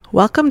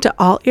Welcome to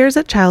All Ears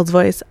at Child's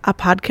Voice, a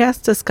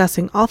podcast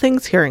discussing all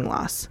things hearing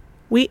loss.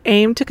 We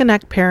aim to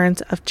connect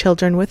parents of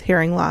children with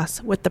hearing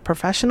loss with the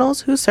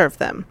professionals who serve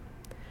them.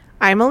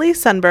 I'm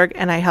Elise Sundberg,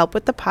 and I help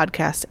with the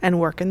podcast and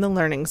work in the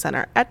Learning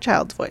Center at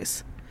Child's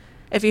Voice.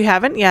 If you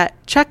haven't yet,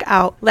 check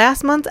out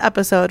last month's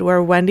episode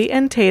where Wendy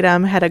and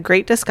Tatum had a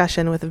great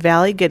discussion with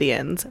Valley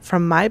Gideons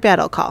from My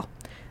Battle Call.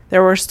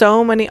 There were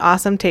so many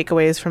awesome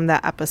takeaways from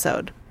that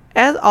episode.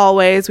 As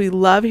always, we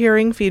love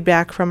hearing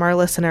feedback from our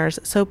listeners,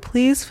 so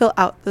please fill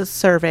out the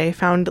survey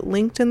found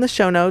linked in the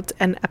show notes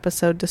and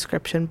episode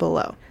description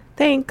below.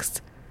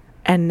 Thanks!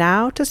 And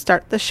now to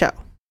start the show.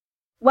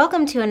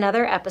 Welcome to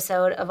another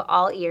episode of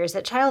All Ears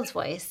at Child's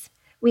Voice.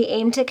 We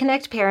aim to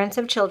connect parents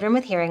of children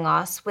with hearing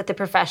loss with the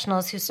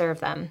professionals who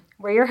serve them.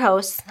 We're your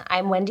hosts.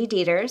 I'm Wendy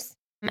Dieters.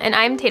 And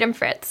I'm Tatum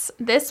Fritz.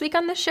 This week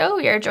on the show,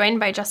 we are joined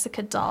by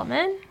Jessica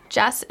Dahlman.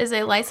 Jess is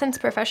a licensed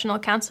professional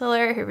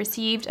counselor who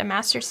received a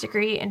master's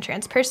degree in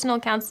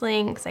transpersonal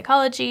counseling,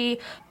 psychology,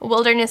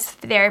 wilderness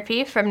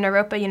therapy from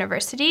Naropa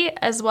University,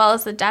 as well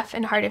as the Deaf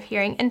and Hard of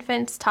Hearing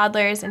Infants,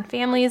 Toddlers, and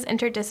Families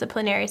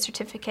Interdisciplinary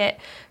Certificate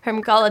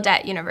from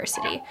Gallaudet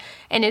University,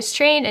 and is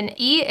trained in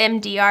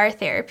EMDR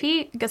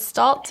therapy,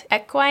 Gestalt,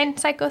 equine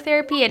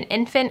psychotherapy, and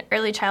infant,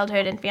 early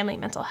childhood, and family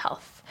mental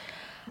health.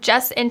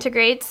 Jess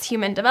integrates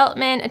human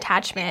development,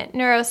 attachment,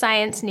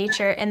 neuroscience,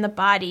 nature, and the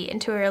body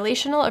into a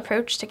relational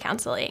approach to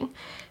counseling.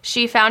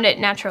 She founded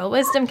Natural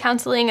Wisdom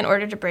Counseling in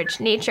order to bridge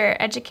nature,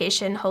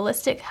 education,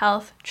 holistic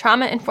health,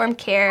 trauma-informed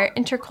care,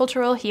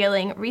 intercultural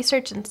healing,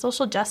 research, and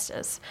social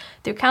justice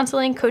through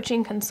counseling,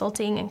 coaching,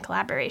 consulting, and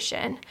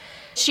collaboration.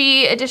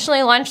 She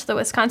additionally launched the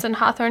Wisconsin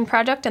Hawthorne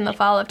Project in the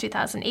fall of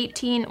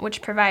 2018,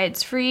 which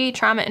provides free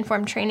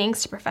trauma-informed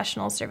trainings to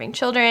professionals serving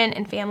children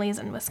and families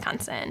in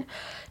Wisconsin.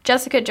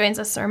 Jessica joins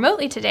us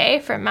remotely today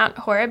from Mount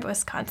Horeb,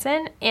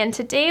 Wisconsin, and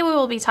today we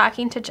will be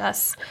talking to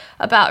Jess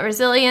about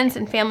resilience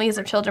in families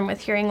of children with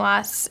hearing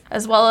loss,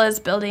 as well as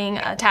building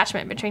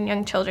attachment between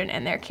young children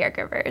and their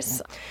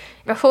caregivers.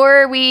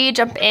 Before we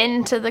jump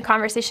into the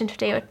conversation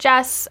today with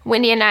Jess,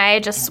 Wendy and I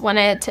just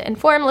wanted to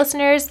inform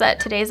listeners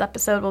that today's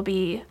episode will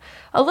be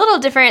a little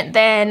different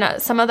than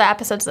some of the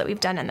episodes that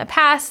we've done in the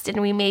past,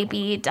 and we may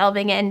be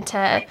delving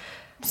into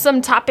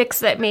some topics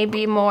that may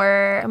be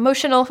more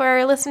emotional for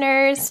our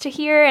listeners to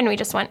hear, and we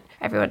just want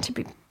everyone to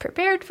be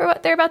prepared for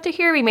what they're about to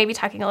hear. We may be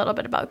talking a little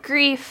bit about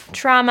grief,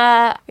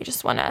 trauma. We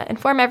just want to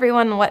inform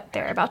everyone what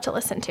they're about to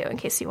listen to in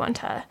case you want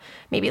to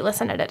maybe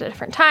listen at a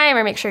different time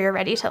or make sure you're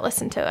ready to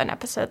listen to an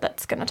episode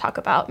that's going to talk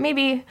about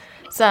maybe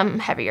some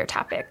heavier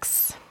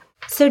topics.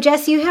 So,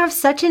 Jess, you have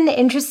such an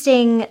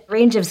interesting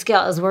range of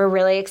skills. We're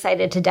really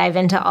excited to dive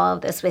into all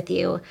of this with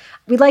you.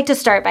 We'd like to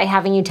start by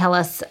having you tell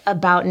us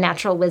about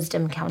Natural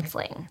Wisdom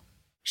Counseling.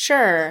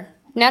 Sure.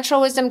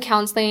 Natural Wisdom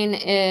Counseling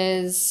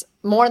is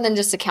more than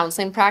just a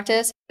counseling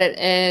practice. It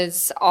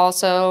is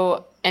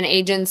also an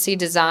agency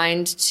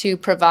designed to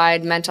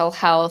provide mental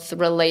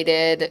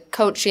health-related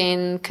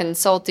coaching,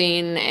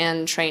 consulting,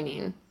 and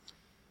training.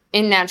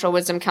 In Natural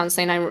Wisdom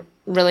Counseling, I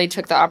really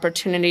took the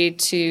opportunity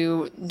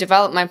to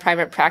develop my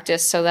private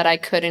practice so that I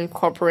could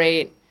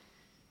incorporate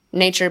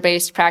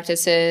nature-based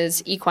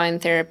practices, equine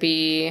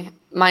therapy,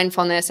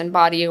 mindfulness and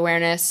body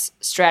awareness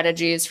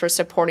strategies for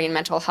supporting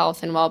mental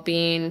health and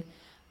well-being,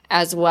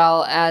 as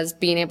well as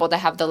being able to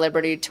have the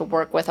liberty to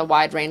work with a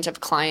wide range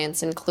of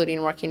clients,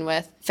 including working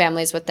with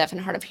families with deaf and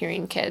hard of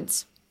hearing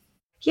kids.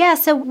 Yeah,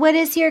 so what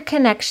is your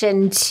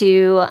connection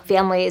to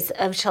families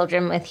of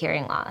children with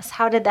hearing loss?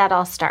 How did that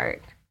all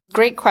start?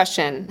 Great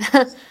question.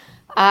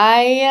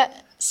 I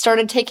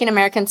started taking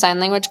American Sign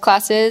Language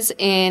classes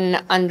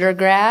in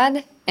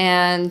undergrad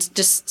and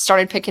just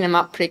started picking them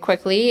up pretty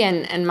quickly.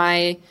 And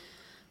my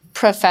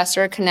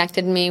professor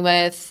connected me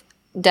with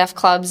deaf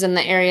clubs in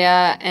the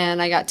area,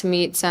 and I got to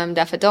meet some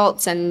deaf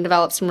adults and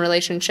develop some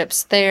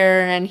relationships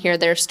there and hear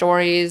their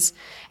stories.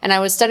 And I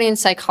was studying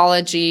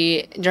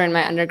psychology during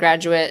my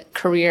undergraduate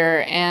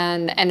career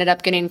and ended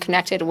up getting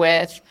connected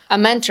with a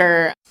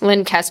mentor.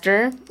 Lynn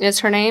Kester is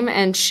her name,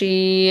 and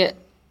she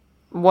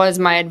was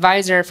my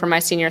advisor for my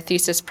senior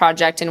thesis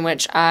project, in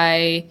which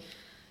I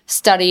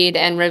studied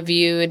and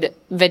reviewed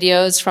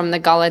videos from the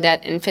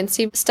Gallaudet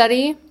infancy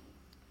study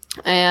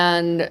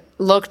and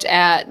looked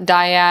at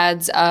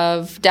dyads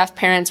of deaf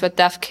parents with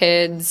deaf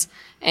kids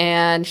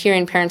and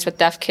hearing parents with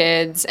deaf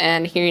kids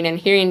and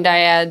hearing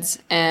dyads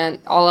and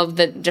all of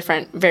the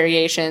different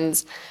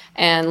variations,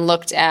 and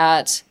looked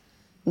at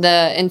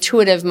the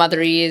intuitive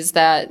motherese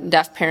that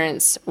deaf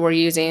parents were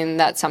using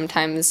that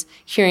sometimes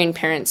hearing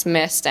parents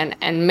missed,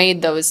 and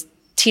made those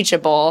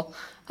teachable.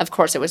 Of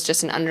course, it was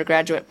just an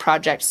undergraduate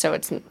project, so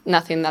it's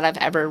nothing that I've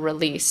ever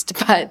released,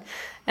 but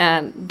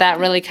that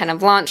really kind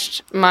of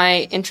launched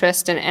my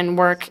interest and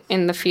work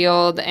in the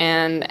field,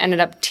 and ended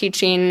up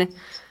teaching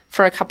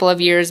for a couple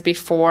of years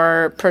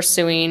before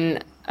pursuing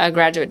a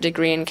graduate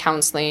degree in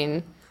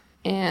counseling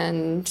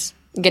and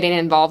getting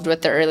involved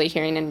with the early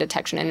hearing and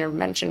detection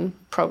intervention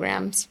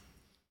programs.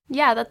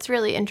 Yeah, that's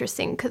really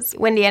interesting because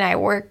Wendy and I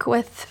work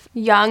with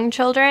young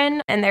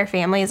children and their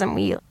families, and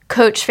we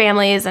coach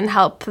families and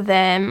help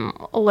them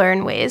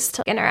learn ways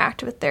to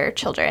interact with their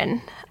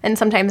children. And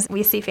sometimes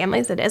we see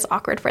families it is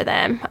awkward for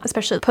them,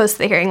 especially post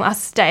the hearing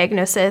loss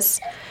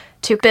diagnosis,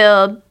 to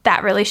build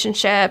that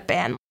relationship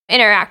and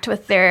interact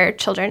with their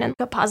children in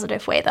a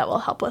positive way that will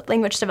help with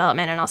language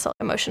development and also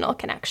emotional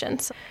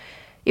connections.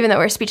 Even though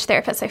we're speech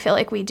therapists, I feel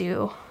like we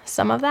do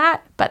some of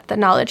that, but the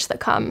knowledge that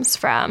comes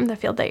from the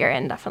field that you're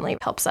in definitely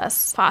helps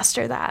us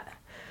foster that.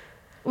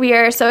 We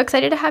are so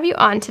excited to have you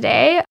on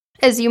today.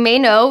 As you may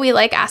know, we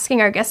like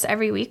asking our guests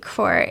every week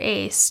for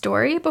a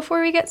story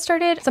before we get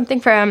started. Something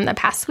from the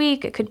past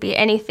week. It could be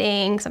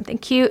anything, something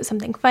cute,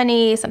 something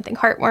funny, something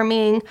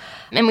heartwarming.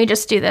 And we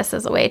just do this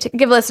as a way to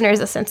give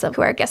listeners a sense of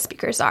who our guest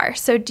speakers are.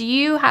 So do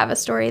you have a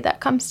story that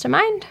comes to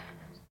mind?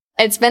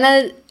 It's been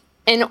an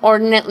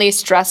inordinately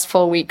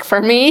stressful week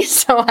for me,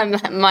 so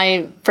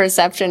my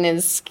perception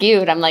is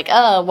skewed. I'm like,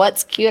 oh,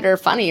 what's cute or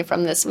funny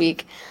from this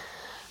week?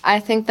 I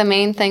think the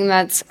main thing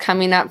that's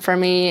coming up for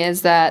me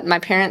is that my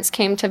parents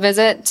came to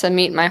visit to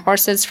meet my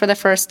horses for the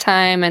first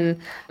time, and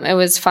it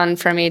was fun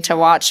for me to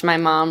watch my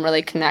mom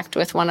really connect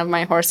with one of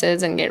my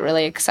horses and get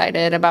really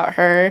excited about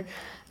her.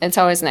 It's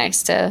always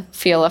nice to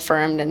feel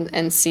affirmed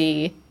and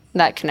see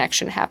that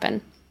connection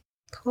happen.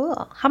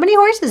 Cool. How many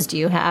horses do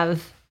you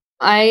have?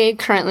 I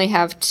currently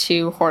have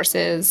 2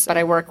 horses, but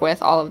I work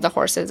with all of the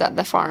horses at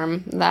the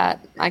farm that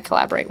I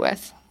collaborate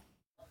with.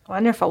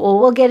 Wonderful. Well,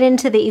 we'll get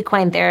into the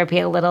equine therapy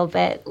a little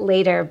bit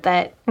later,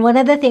 but one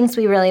of the things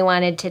we really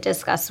wanted to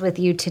discuss with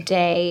you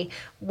today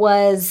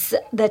was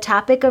the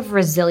topic of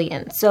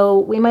resilience. So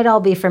we might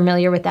all be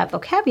familiar with that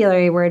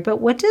vocabulary word,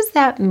 but what does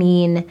that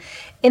mean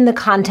in the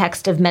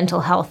context of mental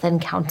health and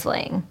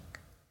counseling?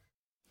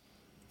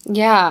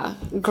 Yeah,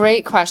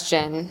 great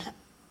question.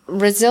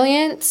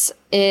 Resilience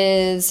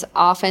is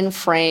often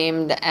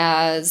framed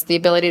as the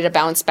ability to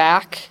bounce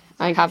back.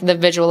 I have the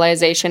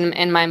visualization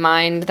in my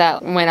mind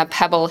that when a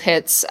pebble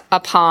hits a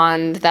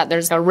pond, that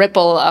there's a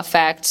ripple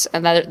effect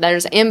and that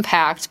there's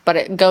impact, but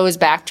it goes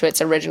back to its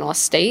original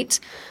state.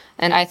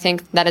 And I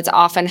think that it's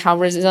often how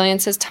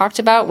resilience is talked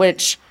about,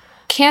 which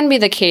can be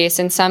the case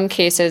in some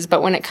cases,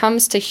 but when it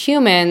comes to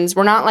humans,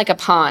 we're not like a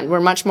pond. We're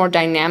much more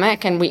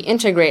dynamic and we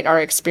integrate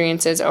our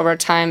experiences over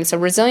time. So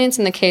resilience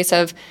in the case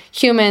of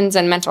humans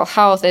and mental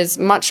health is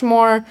much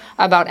more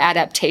about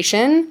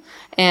adaptation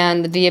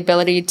and the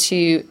ability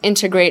to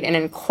integrate and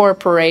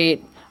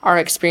incorporate our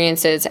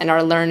experiences and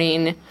our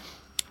learning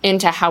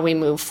into how we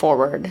move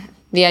forward.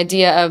 The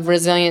idea of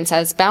resilience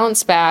as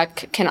bounce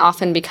back can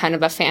often be kind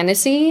of a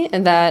fantasy,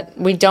 and that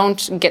we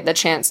don't get the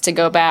chance to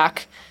go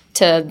back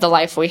to the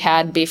life we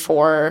had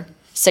before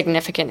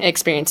significant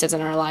experiences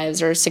in our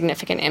lives or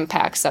significant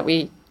impacts that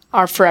we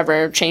are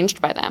forever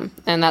changed by them.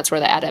 And that's where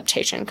the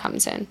adaptation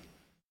comes in.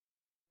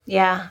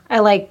 Yeah, I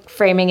like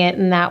framing it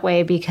in that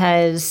way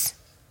because,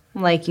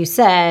 like you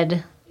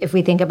said, if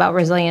we think about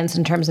resilience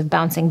in terms of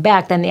bouncing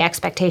back, then the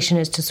expectation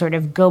is to sort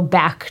of go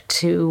back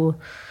to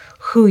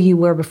who you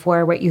were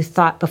before, what you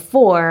thought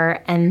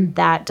before, and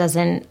that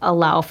doesn't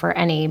allow for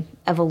any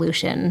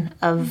evolution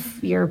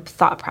of your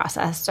thought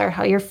process or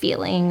how you're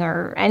feeling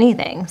or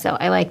anything. So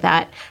I like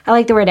that. I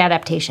like the word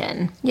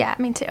adaptation. Yeah,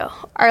 me too.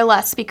 Our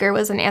last speaker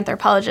was an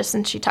anthropologist,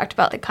 and she talked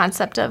about the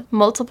concept of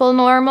multiple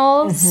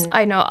normals. Mm-hmm.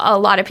 I know a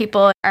lot of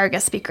people, our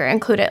guest speaker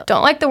included,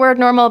 don't like the word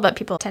normal, but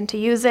people tend to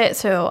use it.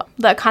 So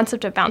the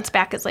concept of bounce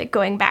back is like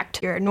going back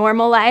to your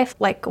normal life,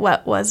 like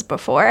what was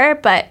before,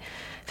 but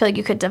I feel like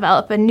you could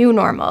develop a new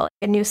normal,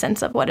 a new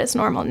sense of what is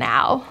normal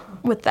now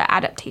with the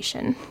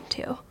adaptation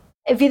too.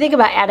 If you think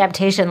about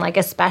adaptation, like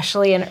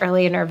especially in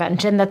early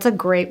intervention, that's a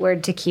great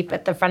word to keep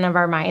at the front of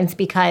our minds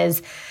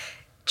because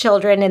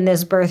children in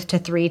this birth to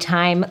 3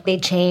 time, they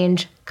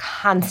change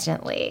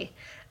constantly.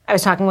 I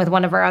was talking with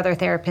one of our other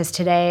therapists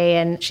today,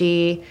 and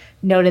she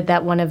noted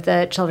that one of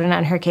the children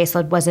on her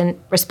caseload wasn't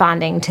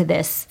responding to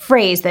this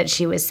phrase that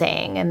she was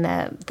saying, and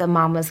the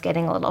mom was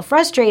getting a little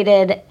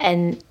frustrated,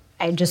 and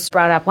I just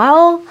brought up,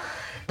 well,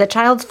 the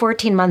child's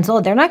 14 months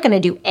old. They're not going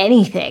to do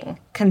anything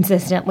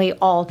consistently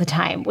all the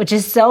time, which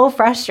is so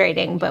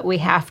frustrating, but we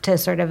have to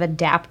sort of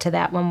adapt to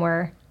that when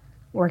we're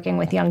working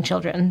with young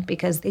children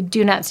because they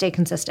do not stay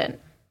consistent.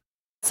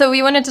 So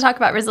we wanted to talk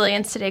about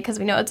resilience today because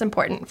we know it's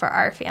important for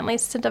our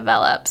families to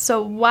develop.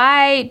 So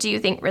why do you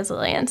think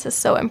resilience is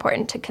so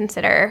important to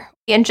consider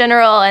in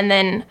general, and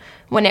then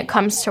when it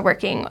comes to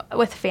working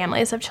with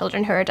families of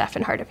children who are deaf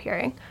and hard of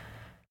hearing?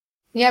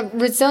 Yeah,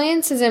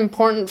 resilience is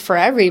important for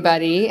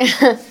everybody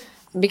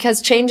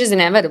because change is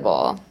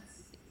inevitable.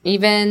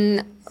 Even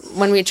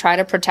when we try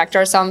to protect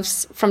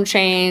ourselves from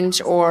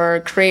change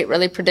or create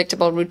really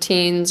predictable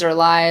routines or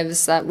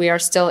lives, that we are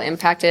still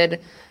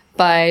impacted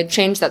by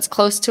change that's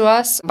close to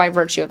us by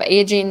virtue of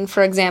aging,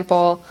 for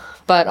example,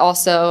 but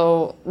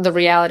also the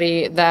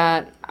reality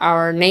that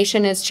our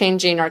nation is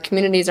changing, our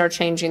communities are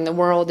changing, the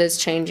world is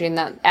changing,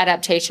 that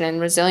adaptation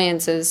and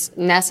resilience is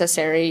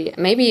necessary,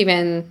 maybe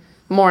even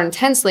more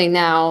intensely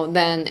now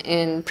than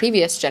in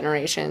previous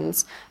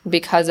generations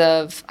because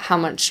of how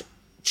much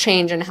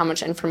change in how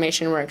much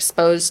information we're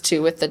exposed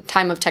to with the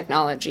time of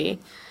technology.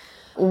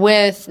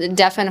 With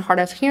deaf and hard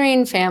of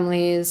hearing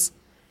families,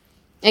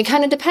 it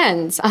kind of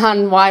depends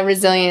on why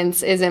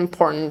resilience is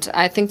important.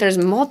 I think there's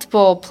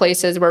multiple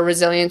places where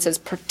resilience is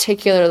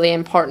particularly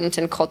important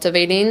in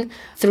cultivating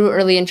through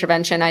early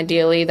intervention,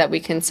 ideally, that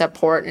we can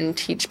support and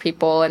teach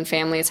people and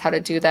families how to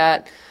do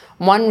that.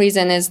 One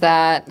reason is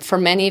that for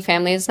many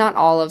families, not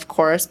all of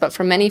course, but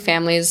for many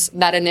families,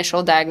 that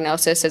initial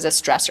diagnosis is a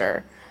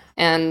stressor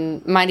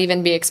and might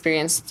even be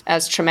experienced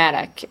as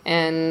traumatic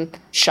and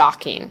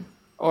shocking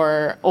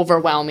or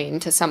overwhelming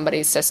to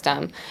somebody's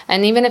system.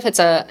 And even if it's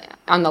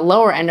on the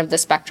lower end of the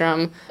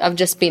spectrum of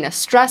just being a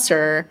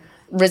stressor,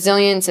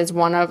 resilience is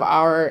one of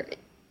our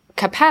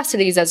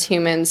capacities as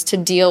humans to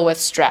deal with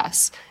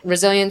stress.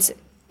 Resilience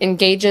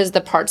engages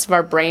the parts of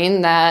our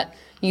brain that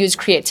use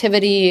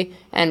creativity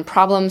and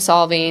problem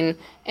solving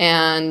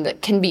and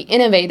can be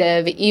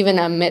innovative even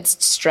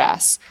amidst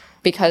stress,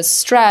 because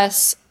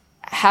stress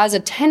has a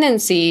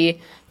tendency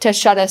to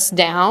shut us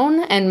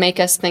down and make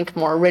us think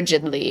more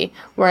rigidly,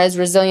 whereas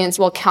resilience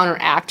will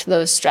counteract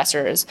those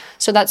stressors.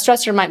 So that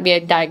stressor might be a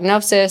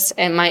diagnosis,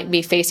 it might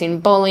be facing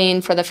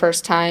bullying for the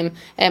first time,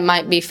 it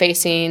might be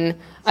facing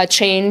a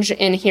change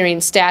in hearing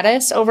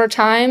status over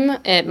time,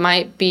 it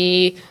might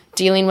be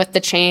dealing with the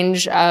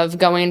change of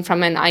going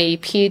from an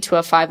IEP to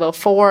a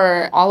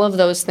 504. All of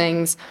those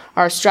things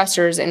are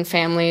stressors in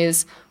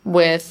families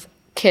with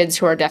kids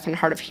who are deaf and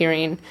hard of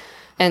hearing.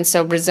 And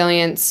so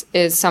resilience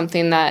is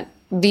something that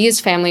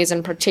these families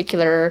in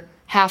particular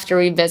have to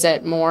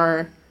revisit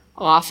more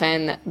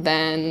often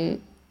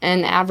than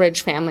an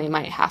average family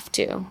might have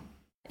to.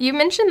 You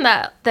mentioned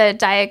that the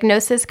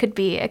diagnosis could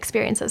be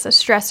experienced as a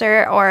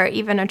stressor or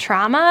even a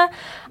trauma.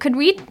 Could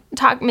we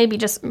talk maybe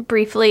just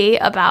briefly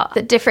about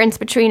the difference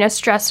between a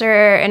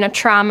stressor and a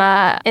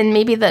trauma and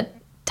maybe the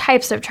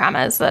types of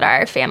traumas that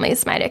our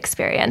families might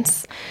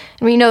experience?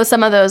 And we know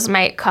some of those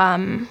might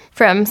come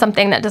from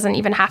something that doesn't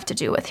even have to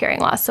do with hearing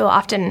loss. So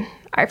often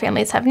our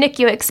families have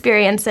NICU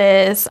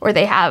experiences or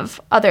they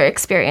have other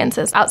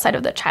experiences outside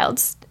of the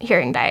child's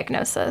hearing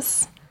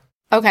diagnosis.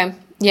 Okay.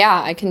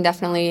 Yeah, I can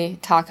definitely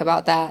talk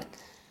about that.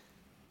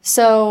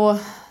 So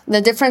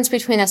the difference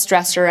between a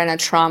stressor and a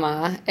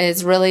trauma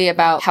is really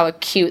about how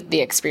acute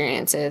the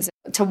experience is.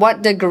 To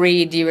what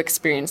degree do you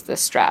experience the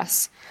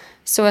stress?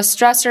 So a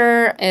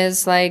stressor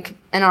is like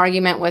an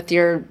argument with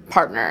your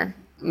partner.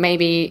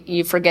 Maybe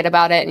you forget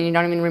about it and you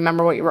don't even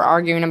remember what you were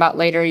arguing about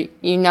later.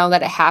 You know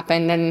that it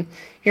happened and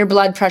your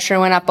blood pressure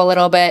went up a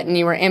little bit and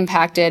you were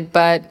impacted,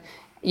 but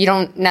you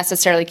don't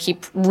necessarily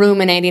keep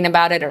ruminating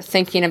about it or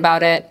thinking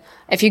about it.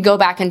 If you go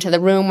back into the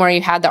room where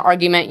you had the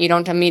argument, you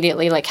don't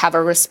immediately have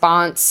a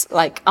response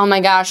like, oh my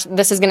gosh,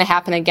 this is going to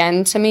happen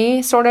again to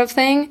me sort of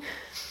thing.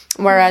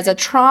 Whereas a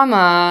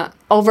trauma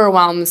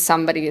overwhelms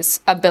somebody's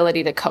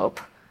ability to cope.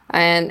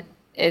 And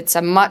it's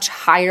a much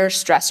higher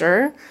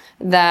stressor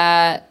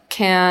that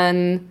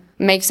can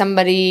make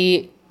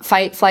somebody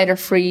fight, flight, or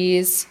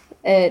freeze.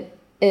 It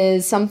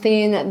is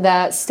something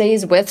that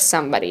stays with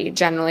somebody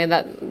generally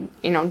that,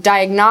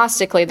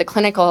 diagnostically, the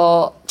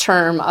clinical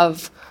term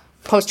of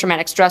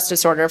post-traumatic stress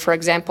disorder, for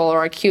example,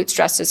 or acute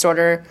stress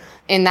disorder.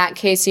 In that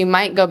case, you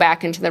might go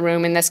back into the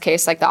room, in this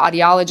case, like the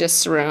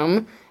audiologist's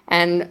room,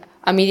 and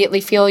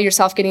immediately feel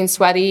yourself getting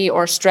sweaty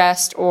or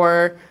stressed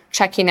or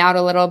checking out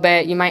a little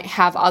bit. You might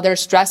have other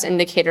stress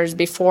indicators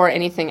before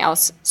anything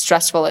else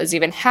stressful is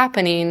even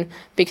happening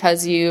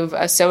because you've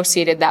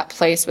associated that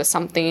place with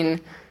something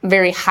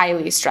very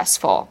highly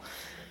stressful.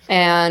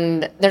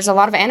 And there's a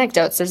lot of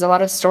anecdotes, there's a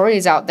lot of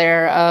stories out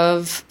there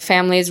of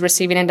families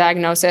receiving a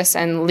diagnosis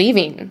and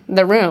leaving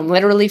the room,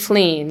 literally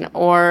fleeing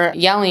or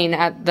yelling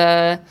at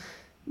the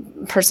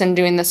person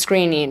doing the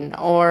screening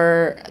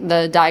or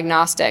the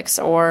diagnostics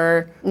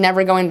or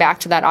never going back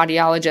to that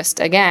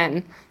audiologist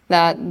again.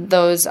 That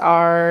those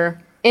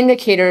are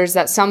indicators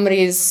that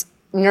somebody's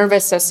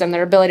nervous system,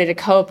 their ability to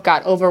cope,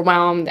 got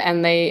overwhelmed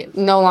and they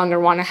no longer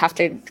want to have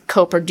to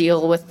cope or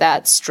deal with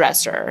that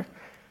stressor.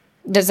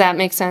 Does that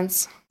make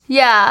sense?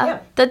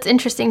 Yeah, that's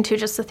interesting too,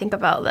 just to think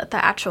about that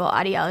the actual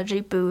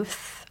audiology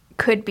booth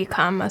could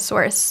become a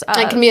source of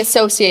it can be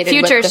associated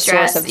future with the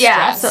stress. source of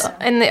Yeah, stress. so,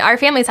 and our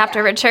families have to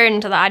return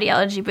to the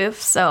audiology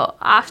booth so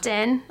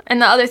often.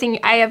 And the other thing,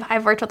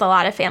 I've worked with a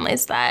lot of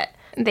families that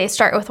they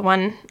start with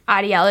one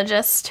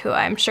audiologist who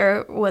I'm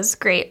sure was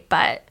great,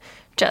 but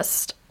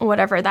just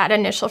whatever that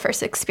initial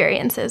first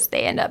experience is,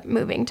 they end up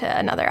moving to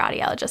another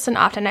audiologist. And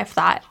often I've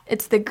thought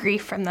it's the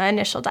grief from the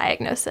initial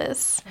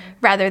diagnosis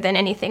rather than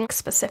anything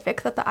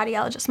specific that the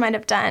audiologist might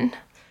have done.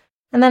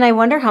 And then I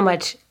wonder how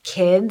much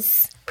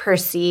kids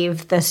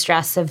perceive the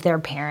stress of their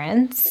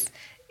parents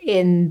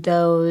in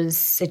those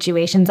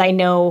situations. I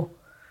know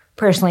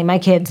personally my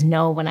kids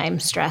know when I'm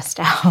stressed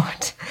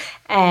out.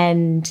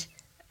 And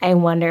I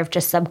wonder if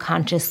just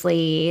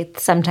subconsciously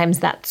sometimes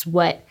that's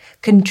what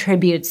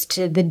contributes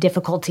to the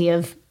difficulty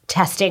of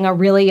testing a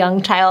really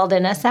young child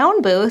in a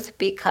sound booth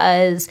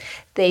because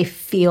they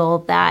feel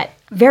that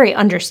very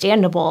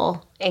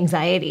understandable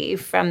anxiety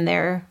from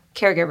their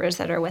caregivers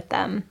that are with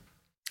them.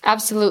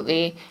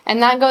 Absolutely.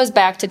 And that goes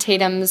back to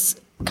Tatum's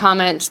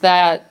comment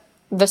that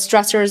the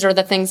stressors or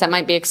the things that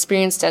might be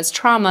experienced as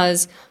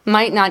traumas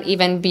might not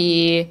even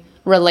be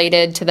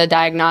related to the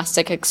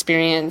diagnostic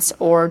experience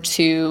or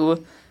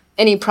to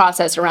any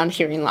process around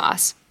hearing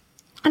loss.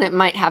 And it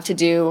might have to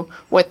do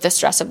with the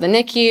stress of the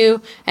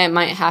NICU. And it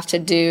might have to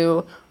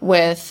do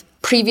with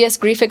previous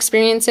grief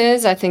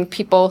experiences. I think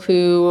people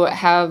who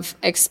have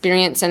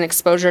experienced and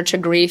exposure to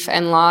grief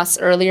and loss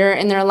earlier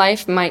in their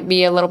life might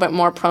be a little bit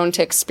more prone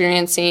to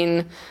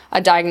experiencing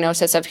a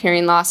diagnosis of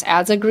hearing loss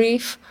as a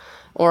grief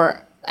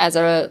or as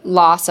a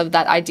loss of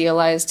that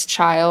idealized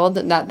child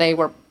that they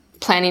were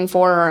planning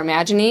for or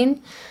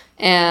imagining.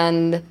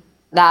 And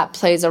that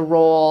plays a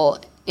role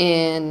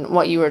in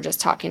what you were just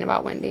talking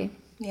about, Wendy.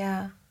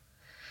 Yeah.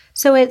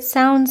 So it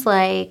sounds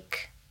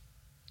like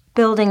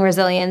building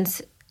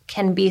resilience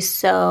can be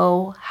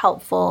so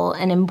helpful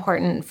and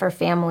important for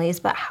families,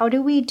 but how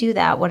do we do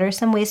that? What are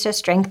some ways to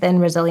strengthen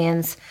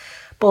resilience,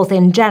 both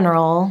in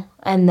general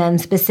and then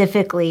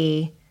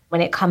specifically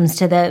when it comes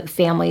to the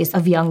families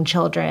of young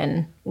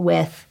children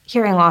with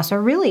hearing loss or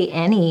really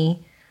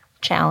any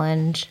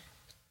challenge?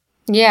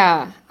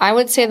 Yeah, I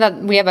would say that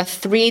we have a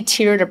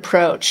 3-tiered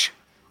approach,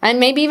 and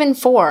maybe even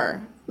 4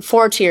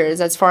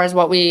 tiers as far as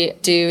what we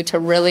do to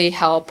really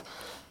help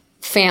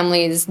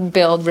families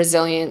build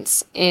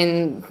resilience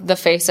in the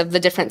face of the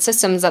different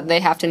systems that they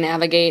have to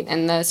navigate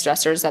and the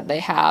stressors that they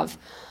have.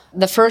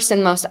 The first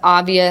and most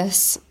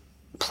obvious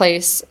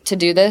place to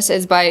do this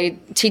is by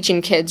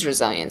teaching kids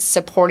resilience,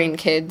 supporting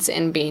kids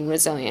in being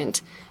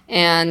resilient.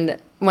 And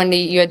Wendy,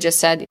 you had just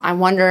said, I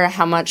wonder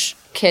how much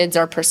kids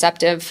are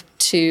perceptive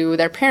to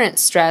their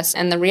parents' stress.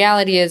 And the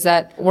reality is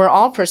that we're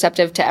all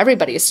perceptive to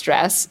everybody's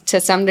stress to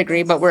some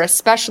degree, but we're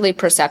especially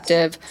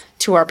perceptive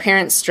to our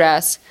parents'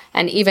 stress,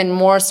 and even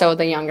more so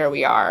the younger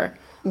we are.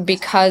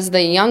 Because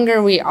the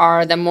younger we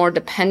are, the more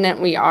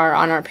dependent we are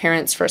on our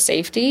parents for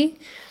safety.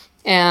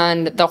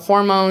 And the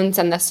hormones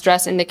and the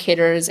stress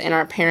indicators in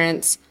our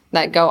parents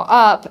that go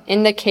up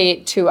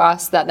indicate to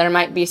us that there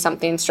might be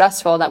something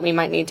stressful that we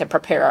might need to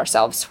prepare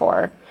ourselves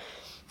for.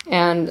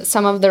 And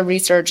some of the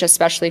research,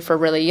 especially for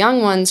really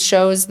young ones,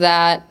 shows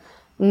that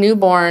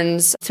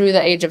newborns through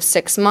the age of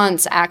 6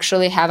 months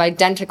actually have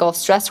identical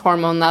stress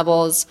hormone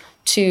levels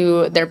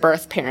to their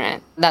birth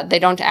parent, that they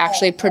don't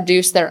actually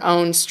produce their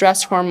own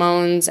stress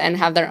hormones and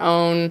have their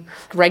own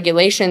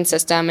regulation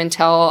system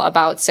until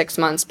about 6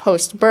 months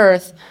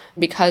post-birth,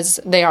 because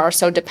they are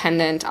so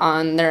dependent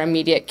on their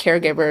immediate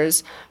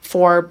caregivers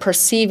for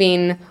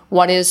perceiving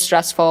what is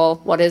stressful,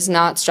 what is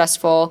not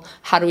stressful,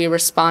 how do we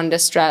respond to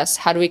stress,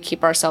 how do we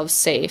keep ourselves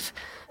safe.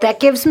 That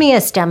gives me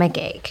a stomach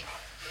ache.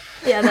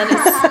 Yeah,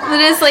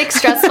 that is like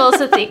stressful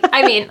to think.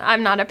 I mean,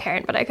 I'm not a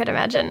parent, but I could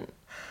imagine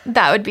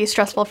that would be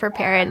stressful for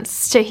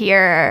parents to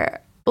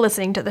hear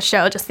listening to the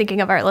show, just thinking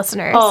of our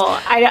listeners.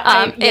 Oh,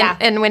 yeah.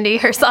 And Wendy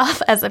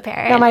herself as a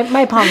parent. No,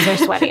 my palms are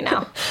sweaty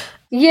now.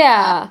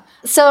 Yeah.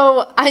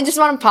 So I just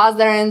want to pause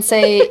there and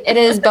say it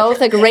is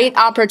both a great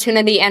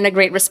opportunity and a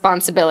great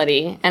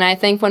responsibility. And I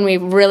think when we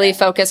really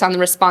focus on the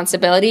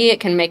responsibility, it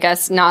can make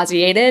us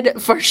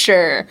nauseated for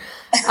sure.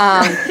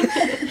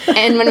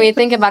 And when we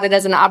think about it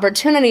as an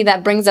opportunity,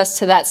 that brings us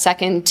to that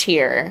second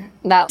tier.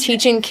 That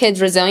teaching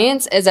kids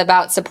resilience is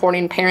about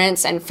supporting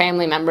parents and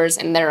family members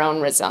in their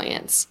own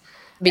resilience.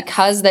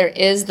 Because there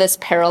is this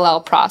parallel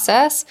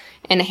process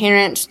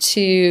inherent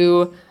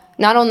to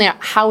not only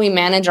how we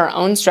manage our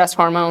own stress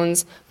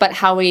hormones, but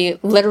how we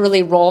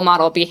literally role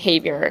model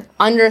behavior.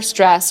 Under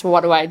stress,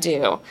 what do I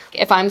do?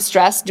 If I'm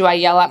stressed, do I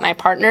yell at my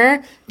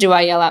partner? Do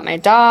I yell at my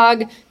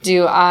dog?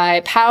 Do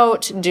I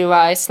pout? Do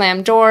I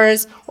slam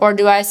doors? Or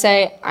do I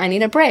say, I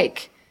need a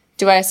break?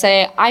 Do I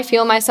say, I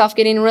feel myself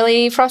getting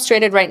really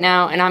frustrated right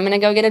now, and I'm going to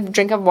go get a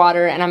drink of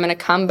water, and I'm going to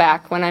come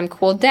back when I'm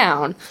cooled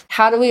down?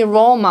 How do we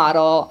role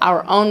model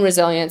our own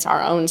resilience,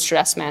 our own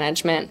stress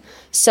management,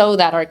 so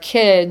that our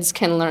kids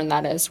can learn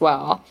that as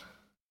well?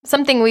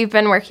 Something we've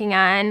been working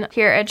on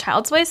here at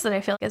Child's Voice that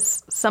I feel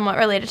is somewhat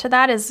related to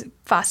that is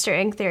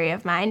fostering theory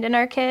of mind in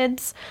our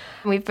kids.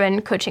 We've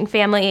been coaching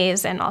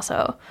families, and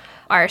also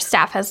our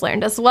staff has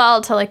learned as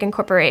well to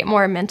incorporate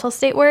more mental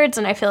state words,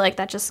 and I feel like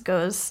that just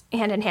goes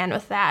hand in hand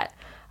with that.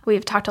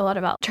 We've talked a lot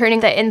about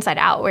turning the inside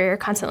out, where you're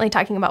constantly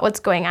talking about what's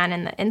going on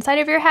in the inside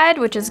of your head,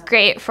 which is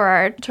great for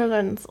our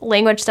children's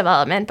language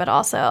development, but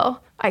also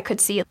I could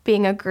see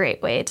being a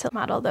great way to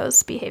model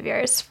those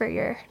behaviors for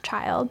your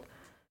child.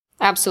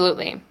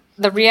 Absolutely.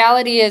 The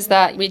reality is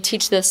that we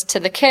teach this to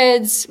the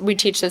kids, we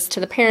teach this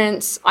to the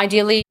parents.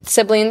 Ideally,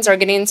 siblings are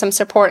getting some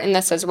support in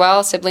this as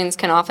well. Siblings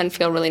can often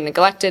feel really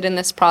neglected in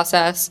this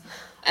process,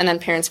 and then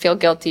parents feel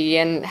guilty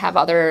and have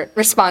other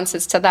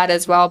responses to that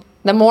as well.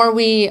 The more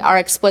we are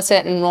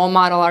explicit and role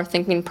model our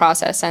thinking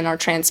process and are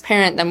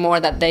transparent, the more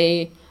that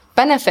they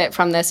benefit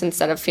from this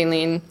instead of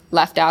feeling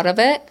left out of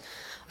it.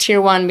 Tier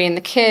 1 being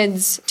the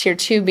kids, Tier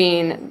 2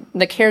 being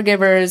the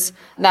caregivers.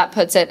 That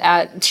puts it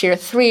at Tier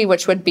 3,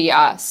 which would be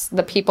us,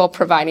 the people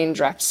providing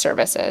direct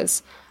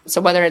services.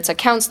 So whether it's a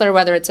counselor,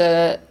 whether it's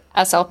a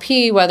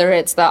SLP, whether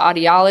it's the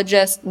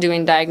audiologist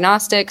doing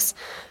diagnostics,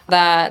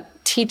 that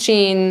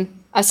teaching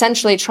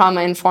essentially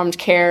trauma-informed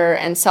care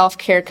and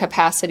self-care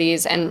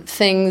capacities and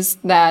things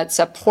that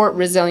support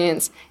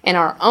resilience in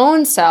our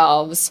own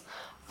selves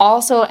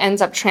also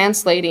ends up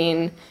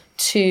translating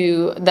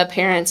to the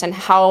parents and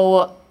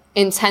how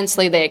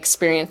intensely they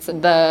experience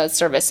the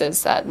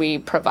services that we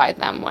provide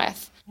them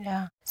with.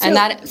 Yeah. And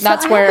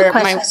that's where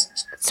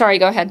sorry,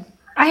 go ahead.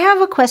 I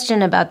have a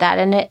question about that,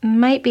 and it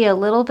might be a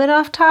little bit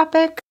off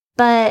topic,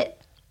 but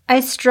I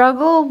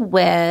struggle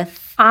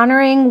with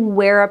honoring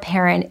where a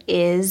parent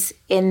is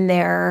in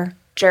their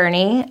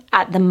journey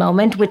at the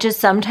moment, which is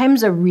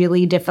sometimes a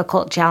really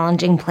difficult,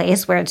 challenging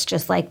place where it's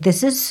just like,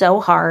 this is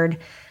so hard.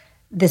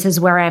 This is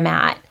where I'm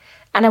at.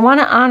 And I want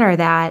to honor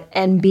that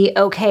and be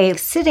okay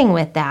sitting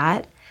with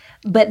that.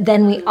 But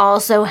then we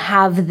also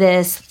have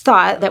this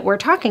thought that we're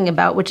talking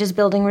about, which is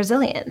building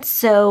resilience.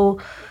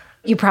 So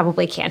you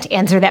probably can't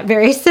answer that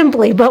very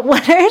simply, but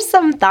what are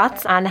some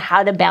thoughts on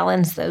how to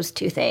balance those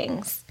two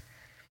things?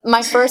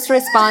 My first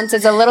response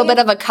is a little bit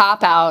of a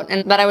cop-out,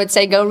 and that I would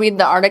say go read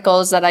the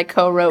articles that I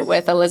co-wrote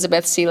with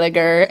Elizabeth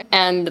Seeliger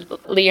and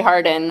Lee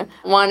Harden.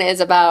 One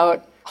is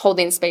about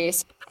holding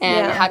space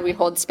and how do we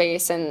hold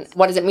space and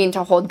what does it mean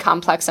to hold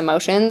complex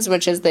emotions,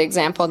 which is the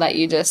example that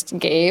you just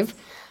gave.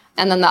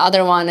 And then the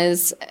other one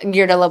is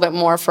geared a little bit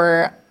more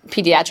for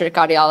pediatric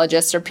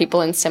audiologists or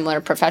people in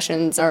similar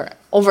professions or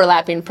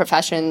overlapping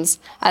professions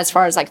as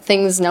far as like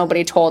things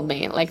nobody told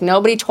me. Like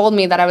nobody told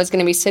me that I was going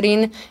to be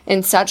sitting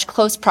in such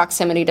close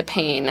proximity to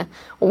pain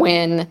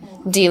when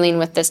dealing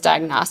with this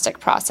diagnostic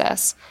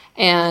process.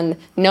 And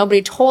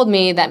nobody told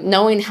me that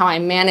knowing how I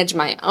manage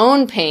my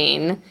own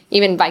pain,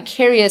 even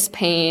vicarious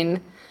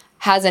pain,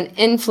 has an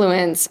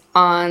influence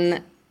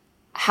on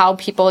how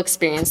people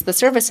experience the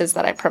services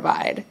that I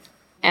provide.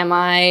 Am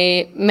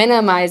I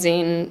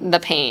minimizing the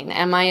pain?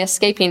 Am I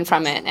escaping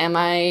from it? Am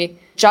I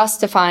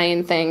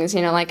justifying things?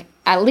 You know, like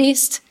at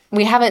least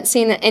we haven't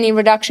seen any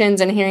reductions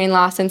in hearing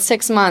loss in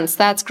 6 months.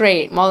 That's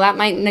great. Well, that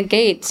might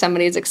negate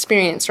somebody's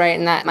experience, right?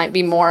 And that might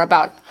be more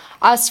about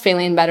us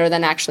feeling better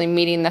than actually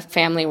meeting the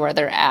family where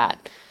they're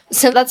at.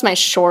 So that's my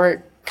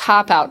short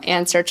cop-out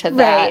answer to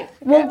that.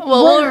 Right.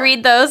 We'll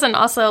read those and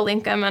also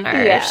link them in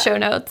our show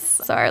notes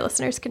so our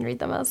listeners can read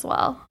them as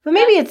well. But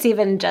maybe it's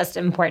even just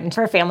important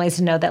for families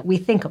to know that we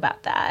think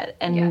about that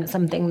and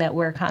something that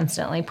we're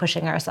constantly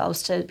pushing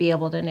ourselves to be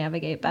able to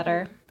navigate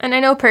better. And I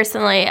know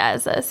personally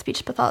as a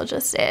speech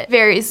pathologist, it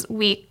varies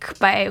week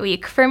by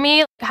week for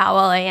me how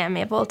well I am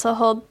able to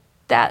hold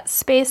that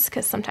space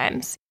because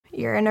sometimes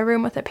you're in a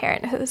room with a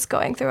parent who's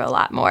going through a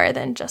lot more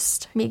than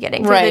just me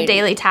getting through the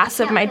daily tasks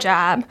of my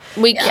job.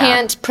 We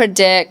can't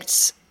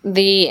predict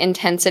the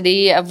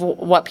intensity of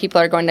what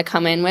people are going to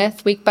come in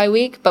with week by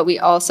week, but we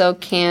also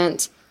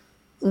can't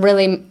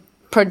really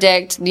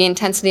predict the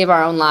intensity of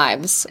our own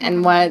lives.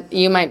 And what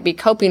you might be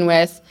coping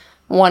with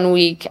 1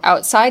 week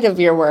outside of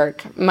your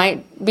work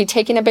might be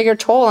taking a bigger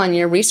toll on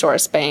your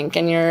resource bank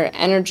and your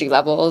energy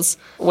levels,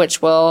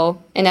 which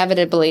will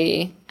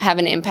inevitably have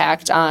an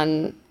impact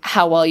on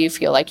how well you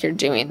feel like you're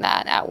doing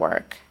that at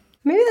work.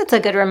 Maybe that's a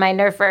good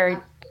reminder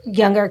for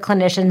younger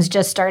clinicians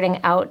just starting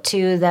out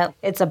too, that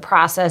it's a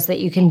process that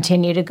you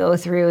continue to go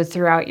through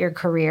throughout your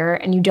career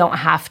and you don't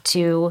have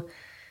to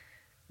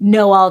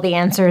know all the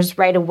answers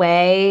right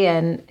away.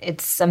 And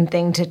it's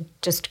something to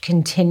just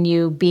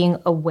continue being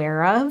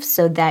aware of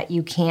so that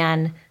you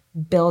can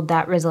build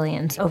that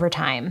resilience over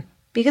time.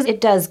 Because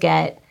it does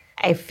get,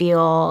 I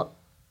feel,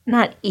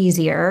 not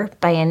easier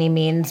by any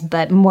means,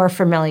 but more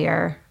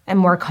familiar and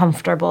more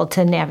comfortable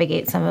to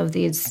navigate some of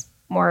these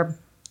more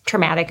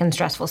traumatic and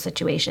stressful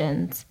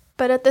situations.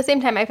 But at the same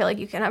time, I feel like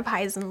you can have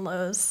highs and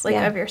lows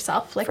of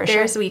yourself. Like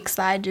there's weeks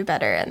that I do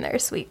better and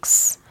there's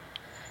weeks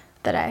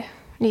that I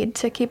need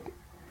to keep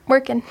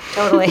working.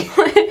 Totally.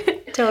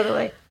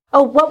 Totally.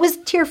 Oh, what was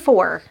tier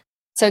 4?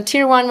 So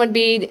tier 1 would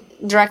be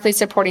directly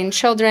supporting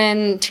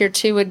children. Tier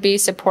 2 would be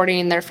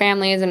supporting their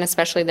families and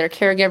especially their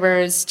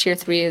caregivers. Tier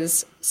 3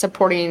 is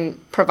supporting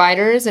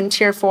providers. And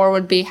tier 4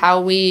 would be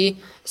how we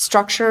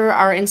structure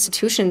our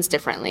institutions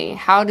differently.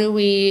 How do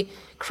we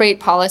create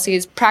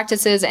policies,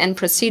 practices, and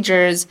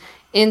procedures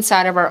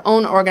inside of our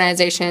own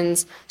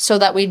organizations so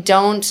that we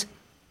don't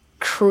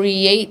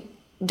create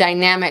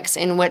dynamics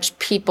in which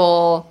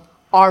people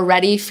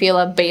already feel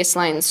a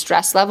baseline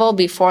stress level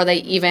before they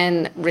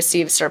even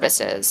receive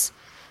services.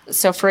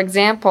 So, for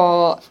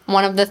example,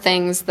 one of the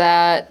things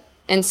that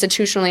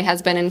institutionally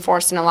has been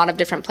enforced in a lot of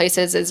different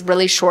places is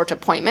really short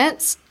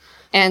appointments.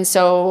 And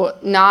so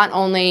not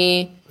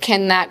only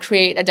can that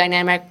create a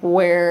dynamic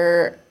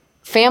where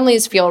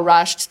families feel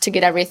rushed to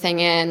get everything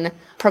in,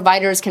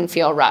 providers can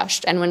feel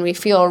rushed. And when we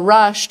feel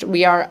rushed,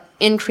 we are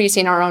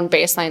increasing our own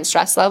baseline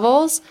stress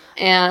levels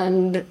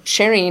and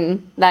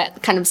sharing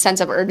that kind of sense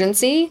of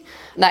urgency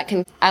that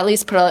can at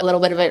least put a little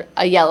bit of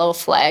a yellow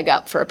flag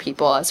up for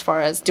people as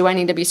far as, do I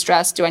need to be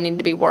stressed? Do I need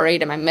to be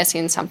worried? Am I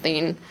missing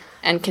something?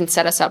 And can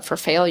set us up for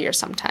failure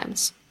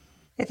sometimes.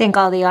 I think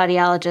all the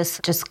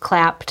audiologists just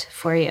clapped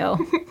for you.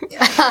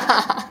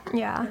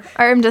 Yeah.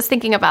 Or I'm just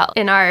thinking about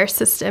in our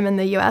system in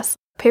the U.S.,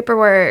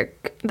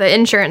 paperwork, the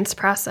insurance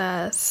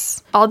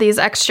process, all these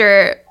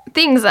extra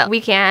things that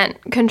we can't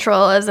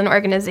control as an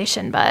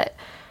organization, but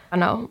I don't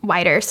know,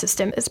 wider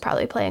system is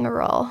probably playing a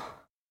role.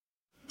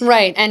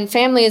 Right. And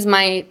families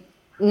might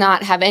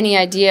not have any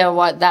idea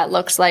what that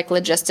looks like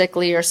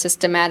logistically or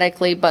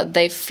systematically, but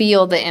they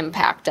feel the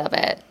impact of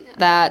it.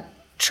 That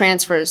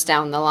transfers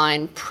down the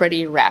line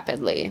pretty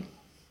rapidly.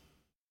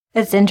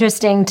 It's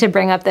interesting to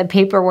bring up the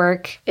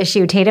paperwork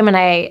issue. Tatum and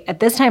I, at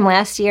this time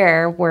last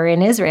year, were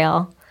in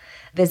Israel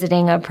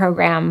visiting a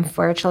program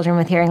for children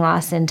with hearing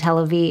loss in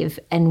Tel Aviv,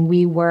 and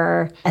we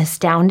were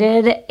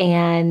astounded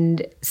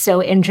and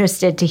so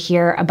interested to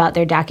hear about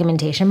their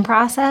documentation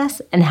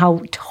process and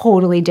how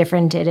totally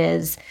different it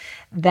is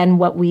than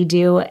what we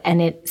do.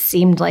 And it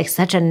seemed like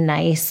such a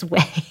nice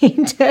way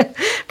to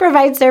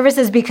provide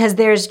services because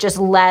there's just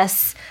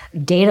less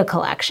data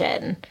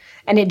collection.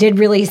 And it did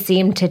really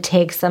seem to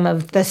take some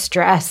of the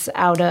stress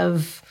out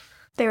of.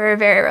 They were a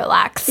very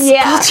relaxed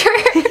culture.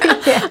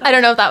 Yeah. I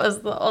don't know if that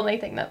was the only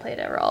thing that played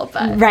a role,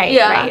 but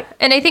right.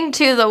 And I think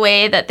too the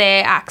way that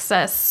they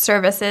access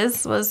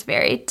services was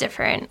very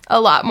different.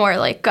 A lot more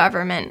like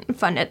government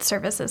funded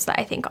services that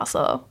I think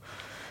also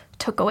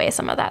took away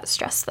some of that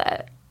stress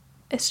that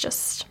is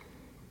just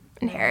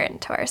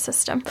inherent to our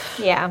system.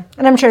 Yeah.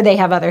 And I'm sure they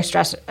have other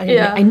stress.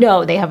 I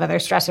know they have other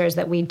stressors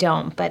that we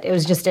don't, but it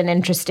was just an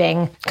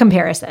interesting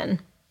comparison.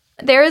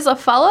 There is a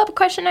follow-up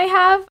question I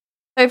have.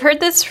 I've heard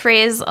this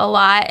phrase a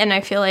lot, and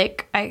I feel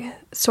like I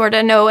sort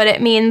of know what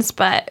it means,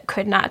 but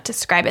could not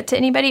describe it to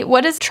anybody.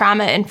 What does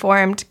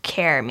trauma-informed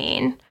care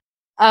mean?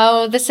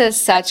 Oh, this is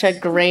such a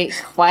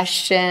great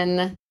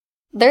question.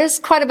 There's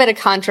quite a bit of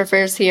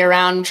controversy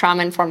around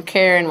trauma-informed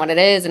care and what it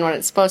is and what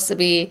it's supposed to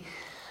be.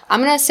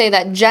 I'm going to say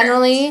that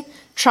generally,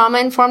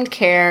 trauma-informed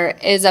care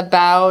is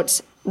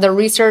about the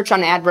research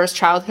on adverse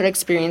childhood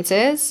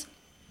experiences.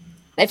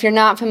 If you're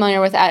not familiar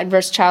with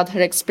adverse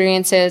childhood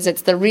experiences,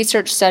 it's the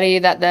research study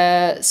that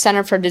the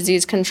Center for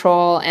Disease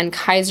Control and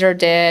Kaiser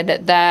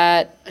did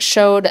that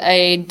showed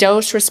a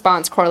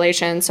dose-response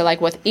correlation. So like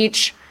with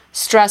each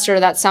stressor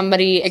that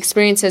somebody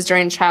experiences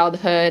during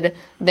childhood,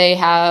 they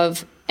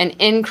have an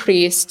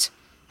increased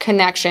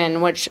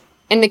connection, which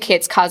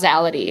indicates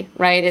causality,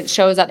 right? It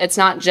shows that it's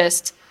not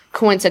just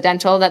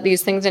coincidental that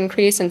these things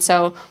increase. And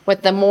so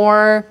with the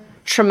more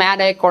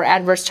traumatic or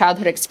adverse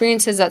childhood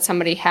experiences that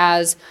somebody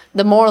has,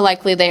 the more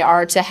likely they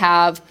are to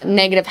have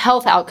negative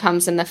health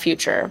outcomes in the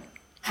future.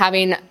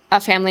 Having a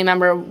family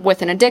member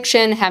with an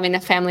addiction, having a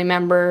family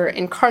member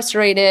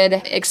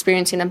incarcerated,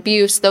 experiencing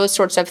abuse, those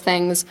sorts of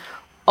things,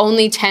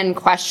 only 10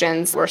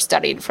 questions were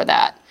studied for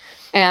that.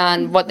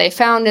 And what they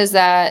found is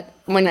that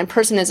when a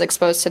person is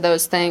exposed to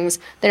those things,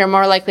 they're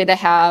more likely to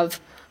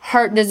have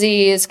heart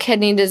disease,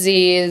 kidney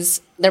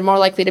disease. They're more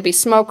likely to be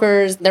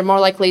smokers. They're more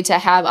likely to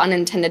have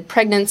unintended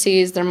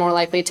pregnancies. They're more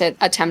likely to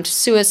attempt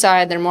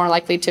suicide. They're more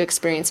likely to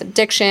experience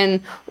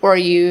addiction or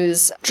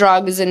use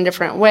drugs in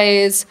different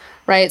ways,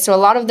 right? So a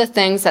lot of the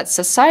things that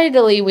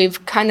societally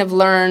we've kind of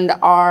learned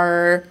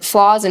are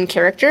flaws in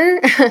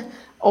character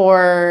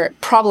or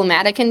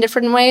problematic in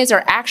different ways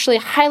are actually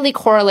highly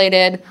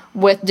correlated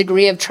with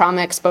degree of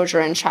trauma exposure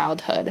in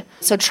childhood.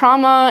 So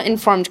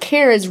trauma-informed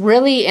care is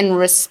really in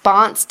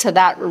response to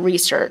that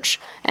research.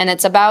 And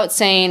it's about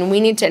saying we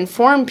need to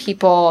inform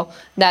people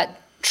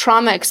that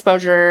trauma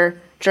exposure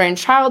during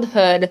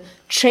childhood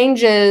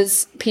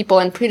changes people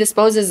and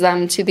predisposes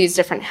them to these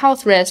different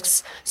health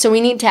risks. So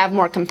we need to have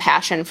more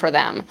compassion for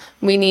them.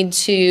 We need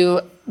to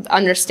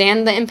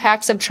understand the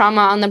impacts of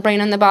trauma on the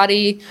brain and the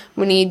body.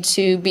 We need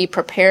to be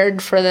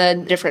prepared for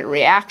the different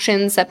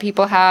reactions that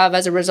people have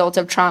as a result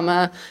of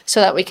trauma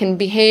so that we can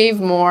behave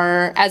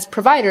more as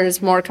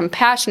providers, more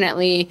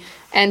compassionately,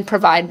 and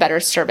provide better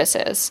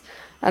services.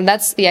 And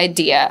that's the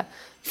idea.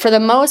 For the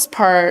most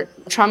part,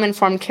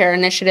 trauma-informed care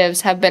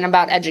initiatives have been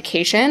about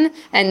education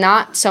and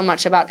not so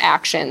much about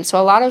action.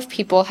 So a lot of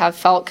people have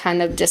felt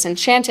kind of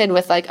disenchanted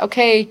with like,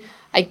 okay,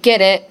 I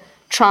get it.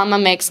 Trauma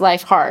makes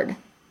life hard.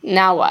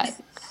 Now what?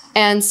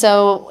 And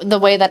so the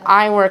way that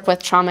I work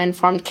with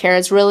trauma-informed care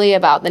is really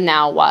about the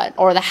now what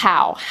or the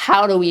how.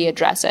 How do we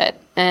address it?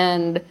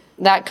 And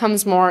that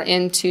comes more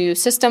into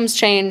systems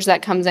change.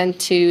 That comes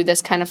into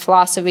this kind of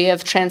philosophy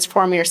of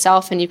transform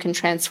yourself and you can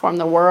transform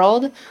the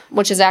world,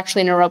 which is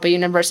actually Naropa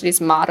University's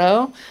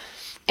motto.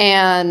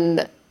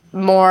 And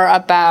more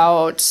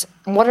about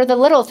what are the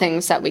little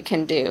things that we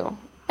can do.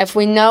 If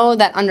we know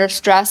that under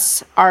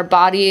stress, our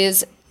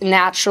bodies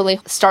naturally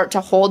start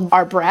to hold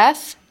our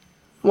breath,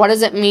 what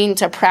does it mean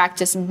to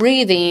practice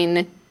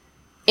breathing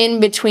in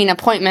between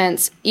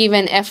appointments,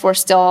 even if we're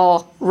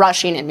still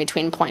rushing in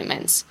between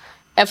appointments?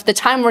 If the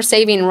time we're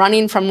saving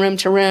running from room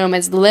to room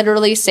is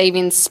literally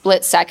saving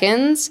split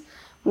seconds,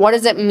 what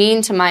does it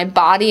mean to my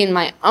body and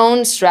my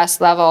own stress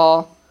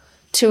level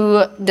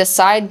to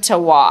decide to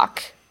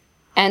walk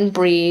and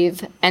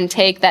breathe and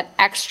take that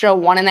extra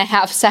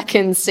 1.5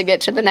 seconds to get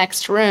to the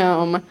next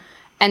room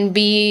and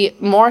be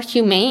more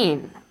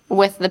humane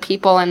with the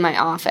people in my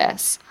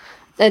office?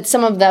 It's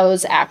some of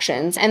those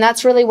actions. And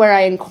that's really where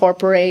I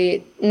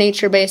incorporate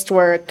nature-based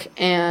work